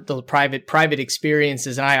for the private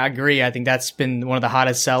experiences, and I agree. I think that's been one of the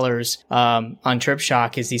hottest sellers on Trip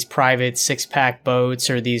Shock, is these private 6-pack boats,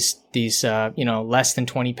 or these less than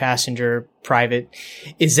 20 passenger private.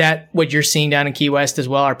 Is that what you're seeing down in Key West as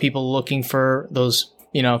well? Are people looking for those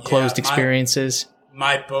closed experiences?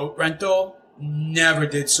 My boat rental never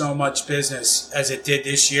did so much business as it did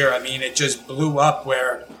this year. I mean, it just blew up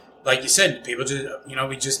where, like you said, people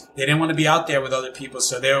just, they didn't want to be out there with other people.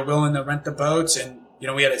 So they were willing to rent the boats. And,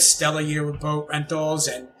 we had a stellar year with boat rentals.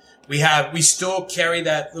 And we still carry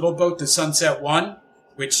that little boat, the Sunset One,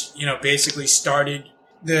 which, basically started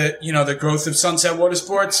the growth of Sunset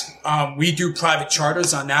Watersports. We do private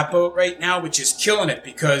charters on that boat right now, which is killing it,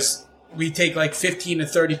 because we take like 15 to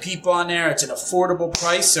 30 people on there. It's an affordable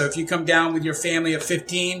price. So if you come down with your family of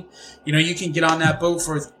 15, you can get on that boat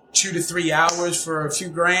for 2 to 3 hours for a few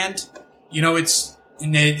grand.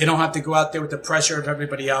 And they don't have to go out there with the pressure of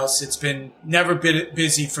everybody else. It's been never been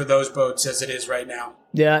busy for those boats as it is right now.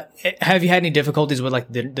 Yeah. Have you had any difficulties with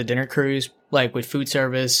like the dinner cruise, like with food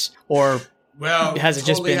service, or has it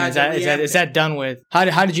just been, is that done with? How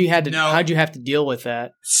did you have to deal with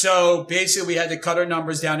that? So basically we had to cut our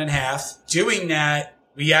numbers down in half. Doing that,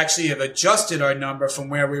 we actually have adjusted our number from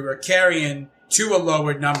where we were carrying to a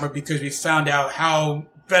lower number, because we found out how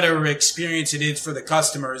better experience it is for the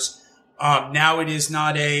customers. Now it is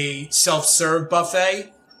not a self-serve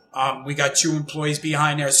buffet. We got 2 employees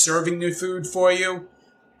behind there serving the food for you.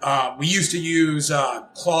 We used to use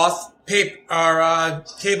tablecloths.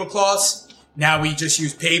 Now we just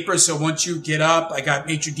use paper. So once you get up, I got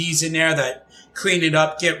maitre d's in there that clean it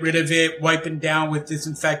up, get rid of it, wiping down with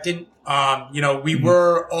disinfectant. We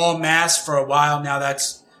were all masked for a while. Now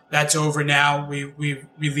that's over now. We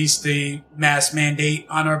released the mask mandate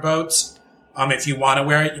on our boats. If you want to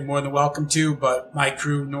wear it, you're more than welcome to, but my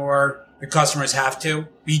crew nor the customers have to.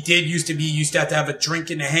 We used to have to have a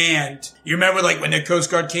drink in the hand. You remember like when the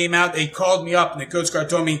Coast Guard came out, they called me up and the Coast Guard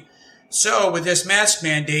told me, so with this mask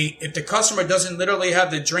mandate, if the customer doesn't literally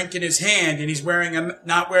have the drink in his hand and he's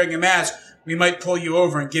not wearing a mask, we might pull you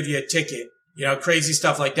over and give you a ticket. Crazy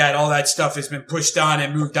stuff like that. All that stuff has been pushed on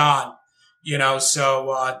and moved on,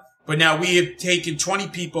 but now we have taken 20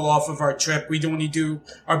 people off of our trip.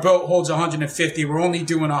 Our boat holds 150. We're only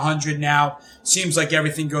doing 100 now. Seems like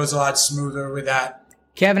everything goes a lot smoother with that.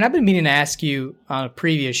 Kevin, I've been meaning to ask you on a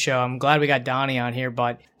previous show. I'm glad we got Donnie on here,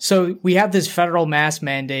 but so we have this federal mask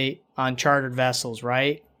mandate on chartered vessels,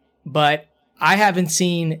 right? But I haven't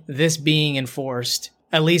seen this being enforced,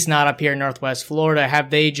 at least not up here in Northwest Florida. Have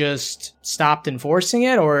they just stopped enforcing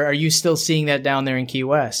it, or are you still seeing that down there in Key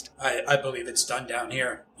West? I believe it's done down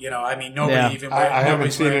here.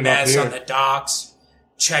 Nobody's wearing masks on the docks,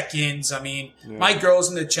 check-ins. My girls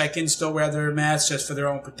in the check-ins still wear their masks just for their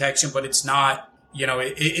own protection, but it's not,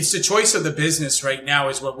 it's the choice of the business right now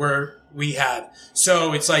is what we have.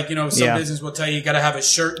 So it's like, some business will tell you got to have a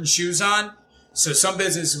shirt and shoes on. So some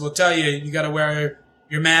businesses will tell you got to wear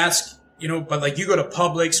your mask, but like you go to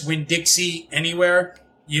Publix, Winn-Dixie, anywhere,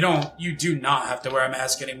 you do not have to wear a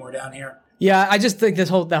mask anymore down here. Yeah, I just think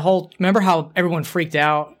remember how everyone freaked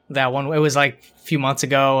out that one? It was like a few months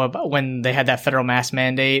ago when they had that federal mask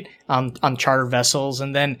mandate on charter vessels.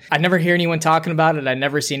 And then I never hear anyone talking about it. I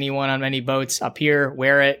never see anyone on any boats up here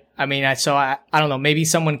wear it. I don't know, maybe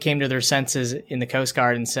someone came to their senses in the Coast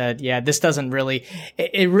Guard and said, yeah, this doesn't really,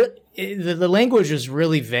 the language was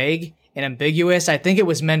really vague and ambiguous. I think it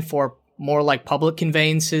was meant for more like public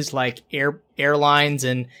conveyances, like airlines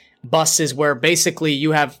and buses, where basically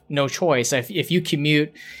you have no choice. If you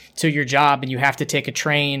commute to your job and you have to take a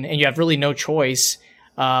train and you have really no choice,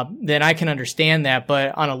 then I can understand that.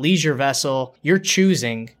 But on a leisure vessel, you're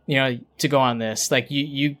choosing, to go on this. Like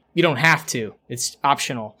you don't have to. It's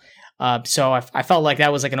optional. So I felt like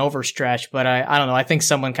that was like an overstretch, but I don't know. I think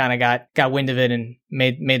someone kind of got wind of it and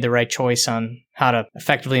made the right choice on how to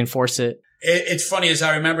effectively enforce it. It's funny, as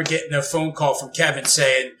I remember getting a phone call from Kevin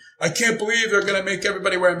saying, I can't believe they're going to make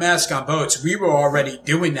everybody wear a mask on boats. We were already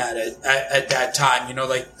doing that at that time.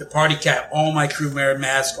 Like the Party Cat, all my crew wear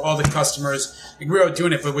masks, all the customers, we were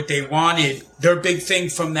doing it. But what they wanted, their big thing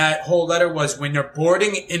from that whole letter was when they're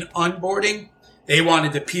boarding and unboarding, they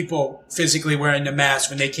wanted the people physically wearing the mask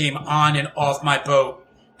when they came on and off my boat.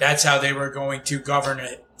 That's how they were going to govern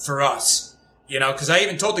it for us. Because I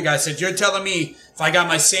even told the guy, I said, you're telling me if I got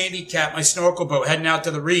my Sandy Cat, my snorkel boat heading out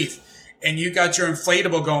to the reef, and you got your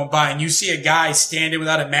inflatable going by and you see a guy standing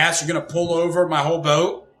without a mask, you're going to pull over my whole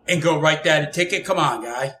boat and go write that a ticket? Come on,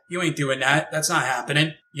 guy. You ain't doing that. That's not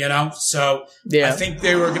happening, So yeah. I think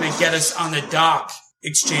they were going to get us on the dock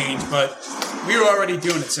exchange, but we were already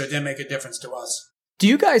doing it, so it didn't make a difference to us. Do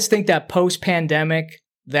you guys think that post-pandemic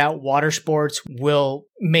that water sports will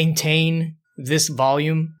maintain this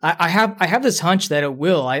volume? I have this hunch that it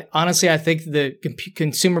will. I think the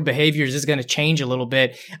consumer behaviors is going to change a little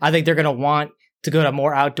bit. I think they're going to want to go to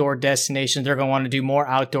more outdoor destinations. They're going to want to do more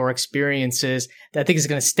outdoor experiences. That I think is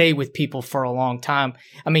going to stay with people for a long time.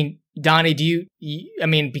 I mean, Donnie,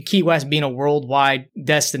 Key West being a worldwide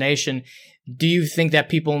destination, do you think that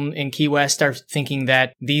people in Key West are thinking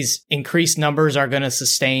that these increased numbers are going to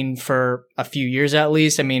sustain for a few years at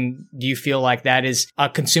least? I mean, do you feel like that is a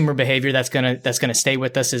consumer behavior that's going to stay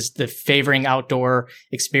with us, is the favoring outdoor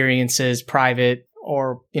experiences, private,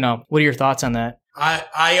 or, what are your thoughts on that?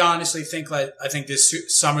 I honestly think I think this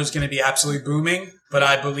summer is going to be absolutely booming, but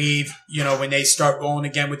I believe, when they start rolling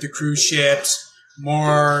again with the cruise ships,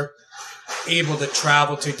 more able to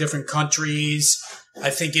travel to different countries, I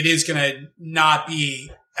think it is going to not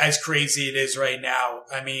be as crazy it is right now.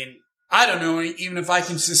 I mean, I don't know, even if I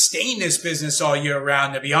can sustain this business all year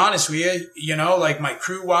round, to be honest with you, like my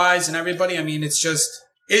crew wise and everybody. I mean, it's just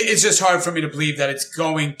hard for me to believe that it's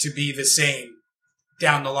going to be the same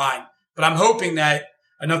down the line. But I'm hoping that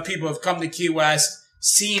enough people have come to Key West,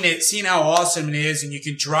 seen how awesome it is, and you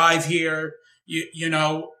can drive here,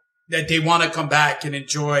 that they want to come back and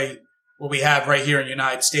enjoy what we have right here in the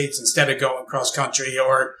United States instead of going cross country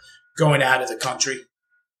or going out of the country.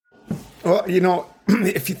 Well,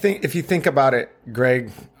 if you think about it,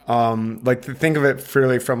 Greg, think of it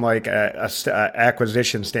purely from like a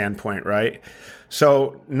acquisition standpoint, right?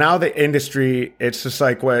 So now the industry, it's just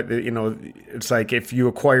like it's like if you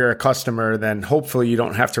acquire a customer, then hopefully you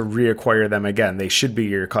don't have to reacquire them again. They should be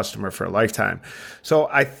your customer for a lifetime. So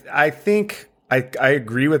I think I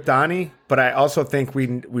agree with Donnie, but I also think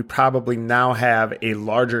we probably now have a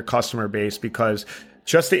larger customer base because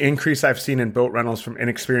just the increase I've seen in boat rentals from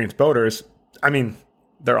inexperienced boaters, I mean,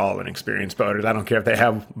 they're all inexperienced boaters. I don't care if they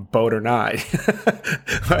have a boat or not.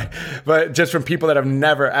 but just from people that have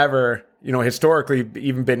never, ever, historically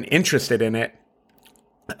even been interested in it,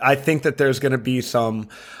 I think that there's going to be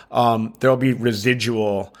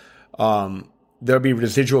there'll be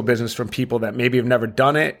residual business from people that maybe have never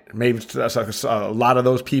done it. Maybe a lot of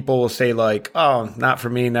those people will say like, oh, not for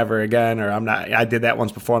me, never again. Or I did that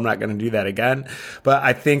once before. I'm not going to do that again. But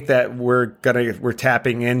I think that we're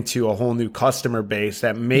tapping into a whole new customer base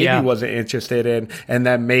that maybe wasn't interested in. And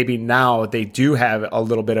then maybe now they do have a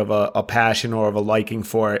little bit of a passion or of a liking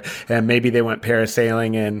for it. And maybe they went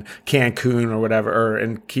parasailing in Cancun or whatever, or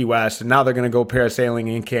in Key West. And now they're going to go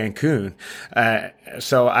parasailing in Cancun.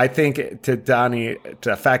 So I think to Donnie, to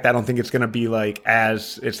the fact, I don't think it's going to be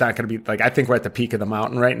it's not going to be like, I think we're at the peak of the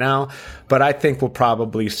mountain right now, but I think we'll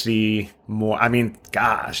probably see more. I mean,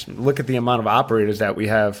 gosh, look at the amount of operators that we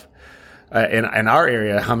have in our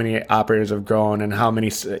area, how many operators have grown and how many,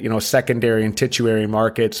 secondary and tertiary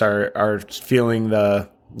markets are feeling the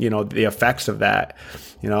effects of that,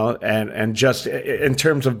 and just in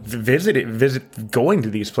terms of going to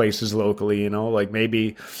these places locally, like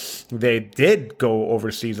maybe they did go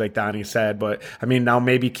overseas, like Donnie said, but I mean, now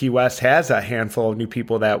maybe Key West has a handful of new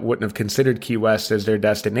people that wouldn't have considered Key West as their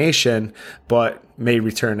destination, but may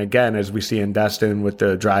return again, as we see in Destin with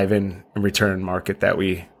the drive-in and return market that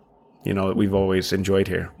we've always enjoyed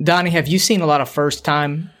here. Donnie, have you seen a lot of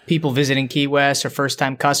first-time people visiting Key West or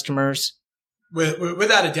first-time customers?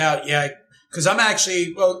 Without a doubt, yeah. Because I'm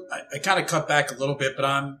actually, I kind of cut back a little bit, but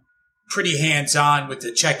I'm pretty hands-on with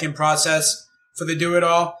the check-in process for the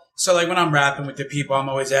Do-It-All. So like when I'm rapping with the people, I'm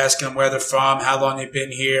always asking them where they're from, how long they've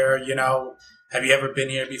been here, have you ever been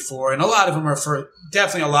here before? And a lot of them are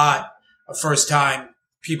definitely a lot of first time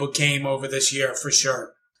people came over this year for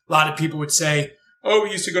sure. A lot of people would say, oh,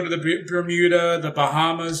 we used to go to the Bermuda, the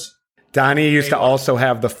Bahamas. Donnie used to also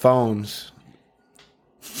have the phones.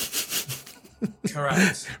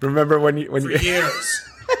 Correct. Remember when you years.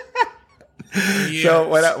 So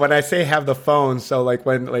when I say have the phone, so like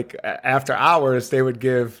when after hours they would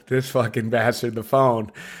give this fucking bastard the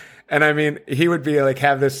phone, and I mean he would be like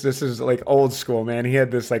have this is like old school, man. He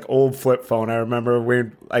had this like old flip phone. I remember we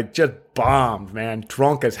like just bombed, man,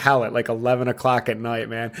 drunk as hell at like 11 o'clock at night,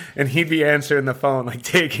 man, and he'd be answering the phone like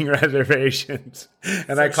taking reservations.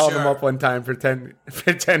 And I called him up one time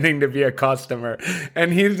pretending to be a customer,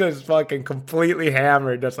 and he's just fucking completely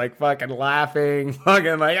hammered, just like fucking laughing,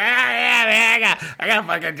 fucking like, yeah, man, I got a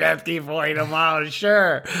fucking jet ski for you tomorrow,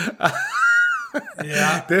 sure.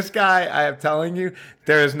 Yeah. This guy, I am telling you,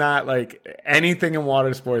 there is not like anything in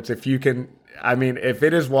water sports. If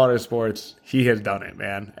it is water sports, he has done it,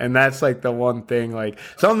 man. And that's like the one thing, like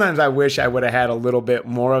sometimes I wish I would have had a little bit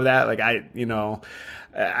more of that. Like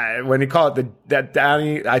when you call it that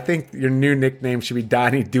Donnie, I think your new nickname should be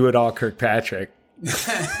Donnie Do It All Kirkpatrick.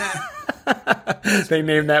 They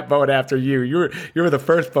named that boat after you. You were the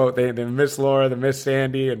first boat. The Miss Laura, the Miss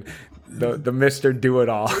Sandy, and the Mr. Do It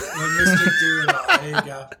All. The Mr. Do It All. There you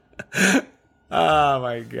go. Oh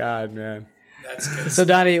my God, man. That's good. So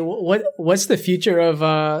Donnie, what's the future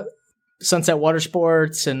of Sunset Water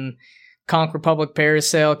Sports and Conch Republic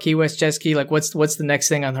Parasail, Key West Jet Ski? Like, what's the next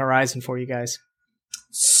thing on the horizon for you guys?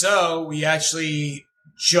 So we actually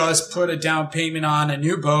just put a down payment on a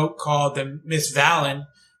new boat called the Miss Valen,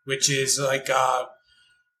 which is like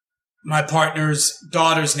my partner's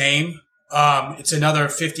daughter's name. It's another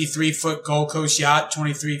 53-foot Gold Coast yacht,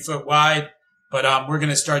 23-foot wide. But we're going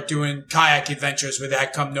to start doing kayak adventures with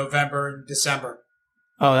that come November and December.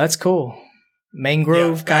 Oh, that's cool.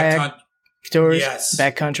 Mangrove kayak tours? Yes.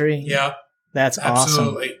 Backcountry? Yep. That's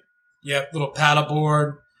Absolutely. awesome. Yep. Little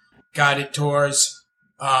paddleboard, guided tours.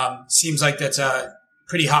 Seems like that's a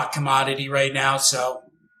pretty hot commodity right now. So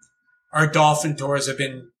our dolphin tours have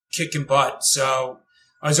been kicking butt. So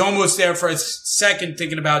I was almost there for a second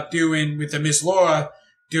thinking about doing with the Miss Laura,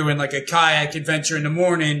 doing like a kayak adventure in the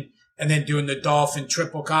morning, and then doing the dolphin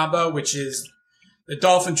triple combo, which is the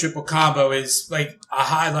dolphin triple combo is like a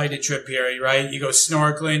highlighted trip here, right? You go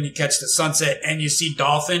snorkeling, you catch the sunset, and you see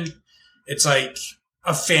dolphin. It's like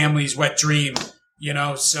a family's wet dream,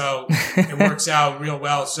 so it works out real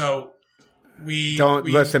well. So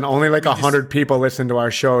listen, only like 100 people listen to our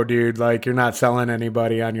show, dude. Like you're not selling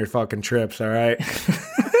anybody on your fucking trips, all right?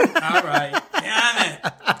 All right. Damn it.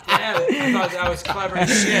 I thought that was clever as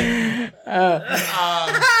shit.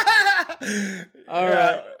 All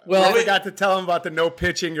right. Well, we got to tell them about the no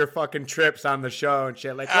pitching your fucking trips on the show and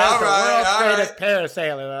shit. Like, all the right, world's greatest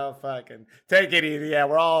parasailer. Oh, fucking take it easy. Yeah,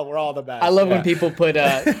 we're all the best. I love when people put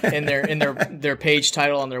in their page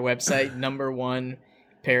title on their website, #1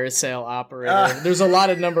 parasail operator. There's a lot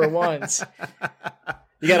of number ones.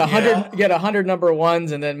 You got 100. Yeah. You got 100 number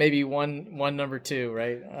ones, and then maybe one number two,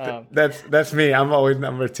 right? That's me. I'm always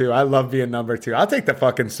number 2. I love being number 2. I'll take the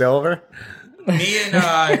fucking silver. Me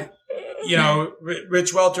and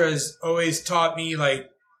Rich Welter has always taught me, like,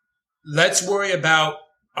 let's worry about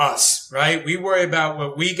us, right? We worry about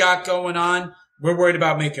what we got going on. We're worried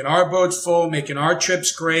about making our boats full, making our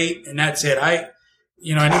trips great, and that's it.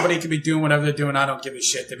 Anybody can be doing whatever they're doing. I don't give a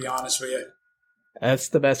shit, to be honest with you. That's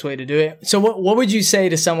the best way to do it. So what would you say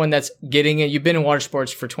to someone that's getting it? You've been in water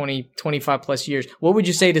sports for 20, 25 plus years. What would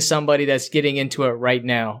you say to somebody that's getting into it right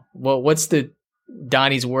now? Well, what's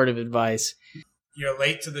Donnie's word of advice? You're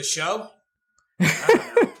late to the show?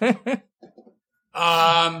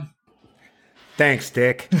 Thanks,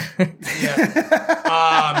 Dick. Yeah.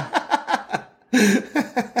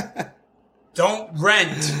 Don't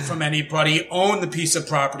rent from anybody. Own the piece of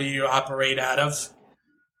property you operate out of.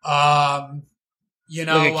 Look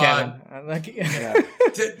at Kevin.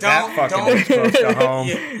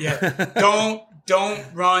 Don't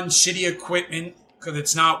run shitty equipment because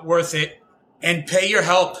it's not worth it. And pay your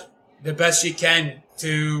help the best you can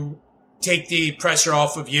to take the pressure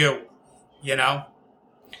off of you, Yeah.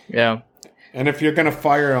 And if you're gonna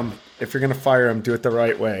fire him, do it the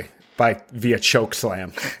right way via choke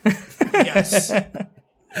slam. Yes.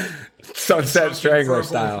 Sunset Strangler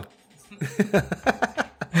style.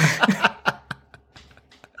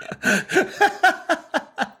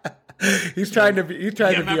 He's trying to be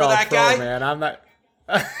all pro, guy? Man. I'm not.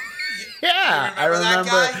 Yeah, I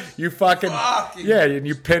remember you fucking. Yeah, and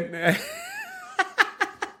you pin.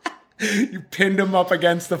 You pinned him up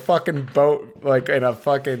against the fucking boat, like in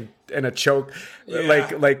a choke,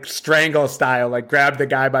 like strangle style, like grabbed the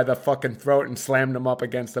guy by the fucking throat and slammed him up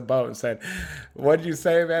against the boat and said, "What'd you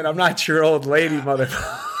say, man? I'm not your old lady,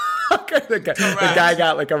 motherfucker." The guy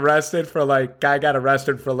got arrested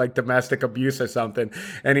for like domestic abuse or something,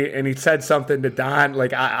 and he said something to Don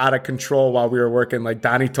like out of control while we were working. Like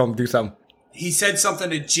Donnie told him to do something. He said something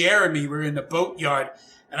to Jeremy. We were in the boatyard,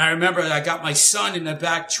 and I remember I got my son in the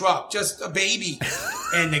back truck, just a baby,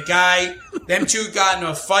 and them two got in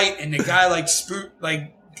a fight, and the guy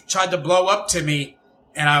tried to blow up to me,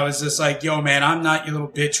 and I was just like, "Yo, man, I'm not your little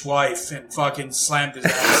bitch wife," and fucking slammed his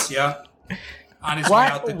ass. Yeah. On his way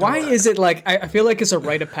out the door. Why is it like, I feel like it's a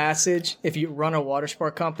rite of passage. If you run a water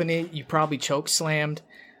sport company, you probably choke slammed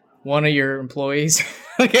one of your employees.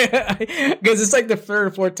 Because it's like the third or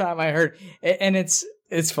fourth time I heard, and it's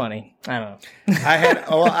funny. I don't know.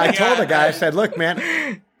 I told the guy, I said, "Look,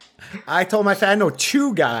 man," I told him, I said, "I know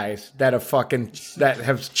two guys that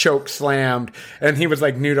have choke slammed," and he was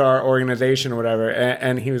like new to our organization or whatever,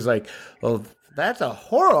 and he was like, "Well, that's a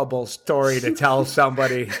horrible story to tell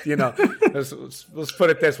somebody." You know, let's put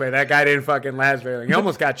it this way: that guy didn't fucking last very long. He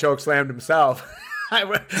almost got choke slammed himself.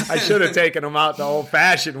 I should have taken him out the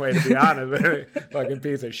old-fashioned way, to be honest. Fucking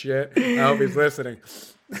piece of shit. I hope he's listening.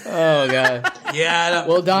 Oh god. Yeah.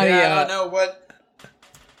 Well, Donnie, I don't know what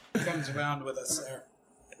comes around with us there.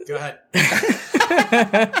 Go ahead.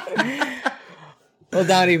 Well,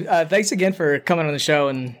 Donnie, thanks again for coming on the show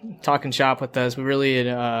and talking shop with us. We really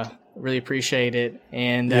appreciate it.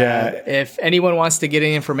 And if anyone wants to get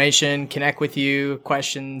any information, connect with you,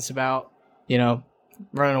 questions about,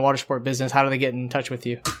 running a water sport business, how do they get in touch with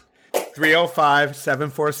you?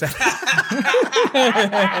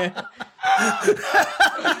 305-747.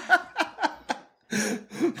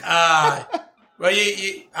 Well,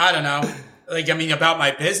 I don't know. About my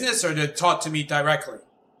business or to talk to me directly?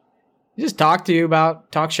 Just talk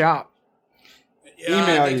shop.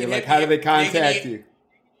 Email you. How do they contact you?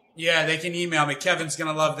 Yeah, they can email me. Kevin's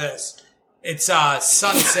going to love this. It's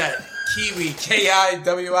Sunset Kiwi,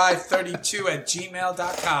 KIWI32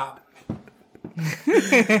 @gmail.com.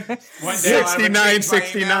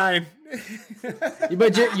 6969.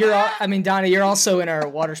 But Donnie, you're also in our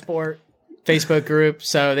water sport Facebook group,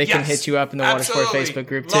 so they can hit you up in the water sport Facebook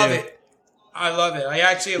group too. Love it. I love it. I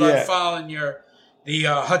actually love following the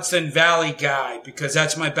Hudson Valley guy because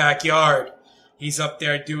that's my backyard. He's up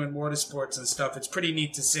there doing water sports and stuff. It's pretty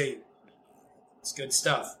neat to see. It's good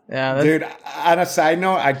stuff. Yeah, dude, on a side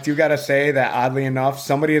note, I do got to say that oddly enough,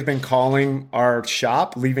 somebody has been calling our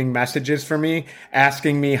shop, leaving messages for me,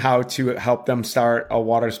 asking me how to help them start a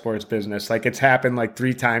water sports business. Like, it's happened like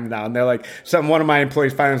 3 times now. And they're like, one of my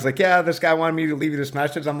employees finally was like, "Yeah, this guy wanted me to leave you this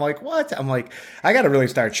message." I'm like, "What?" I'm like, I got to really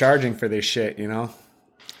start charging for this shit,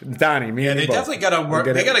 Donnie, they definitely got to work.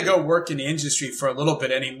 They got to go work in the industry for a little bit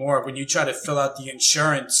anymore. When you try to fill out the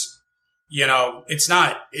insurance, it's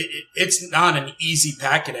not an easy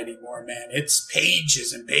packet anymore, man. It's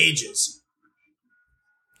pages and pages.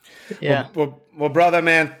 Yeah. Well, brother,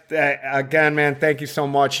 man, again, man, thank you so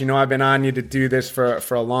much. I've been on you to do this for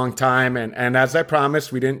a long time. And as I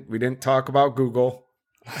promised, we didn't talk about Google.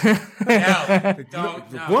 No.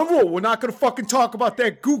 One rule: we're not going to fucking talk about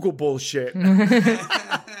that Google bullshit.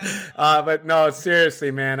 But no,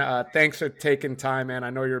 seriously, man. Thanks for taking time, man.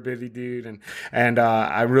 I know you're a busy dude, and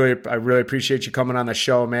I really appreciate you coming on the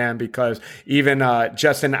show, man. Because even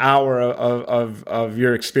just an hour of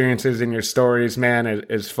your experiences and your stories, man,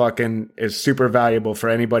 is super valuable for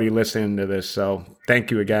anybody listening to this. So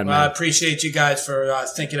thank you again, man. I appreciate you guys for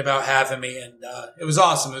thinking about having me, and it was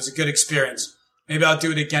awesome. It was a good experience. Maybe I'll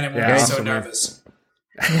do it again and won't be so nervous.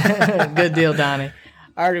 Good deal, Donnie.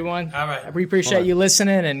 All right, everyone. All right. We appreciate you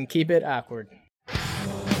listening and keep it awkward.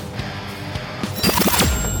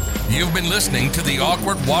 You've been listening to the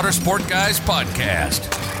Awkward Water Sport Guys podcast.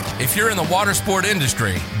 If you're in the water sport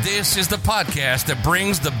industry, this is the podcast that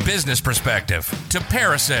brings the business perspective to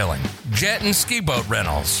parasailing, jet and ski boat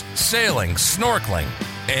rentals, sailing, snorkeling,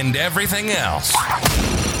 and everything else.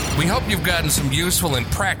 We hope you've gotten some useful and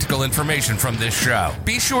practical information from this show.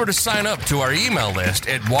 Be sure to sign up to our email list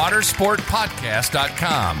at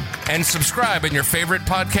watersportpodcast.com and subscribe in your favorite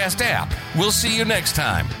podcast app. We'll see you next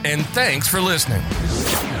time, and thanks for listening.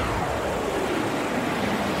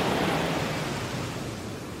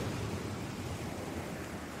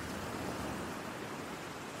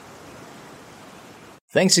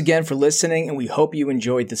 Thanks again for listening, and we hope you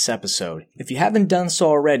enjoyed this episode. If you haven't done so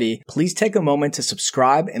already, please take a moment to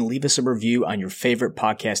subscribe and leave us a review on your favorite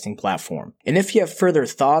podcasting platform. And if you have further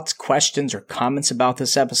thoughts, questions, or comments about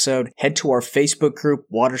this episode, head to our Facebook group,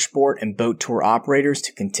 Watersport and Boat Tour Operators,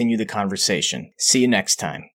 to continue the conversation. See you next time.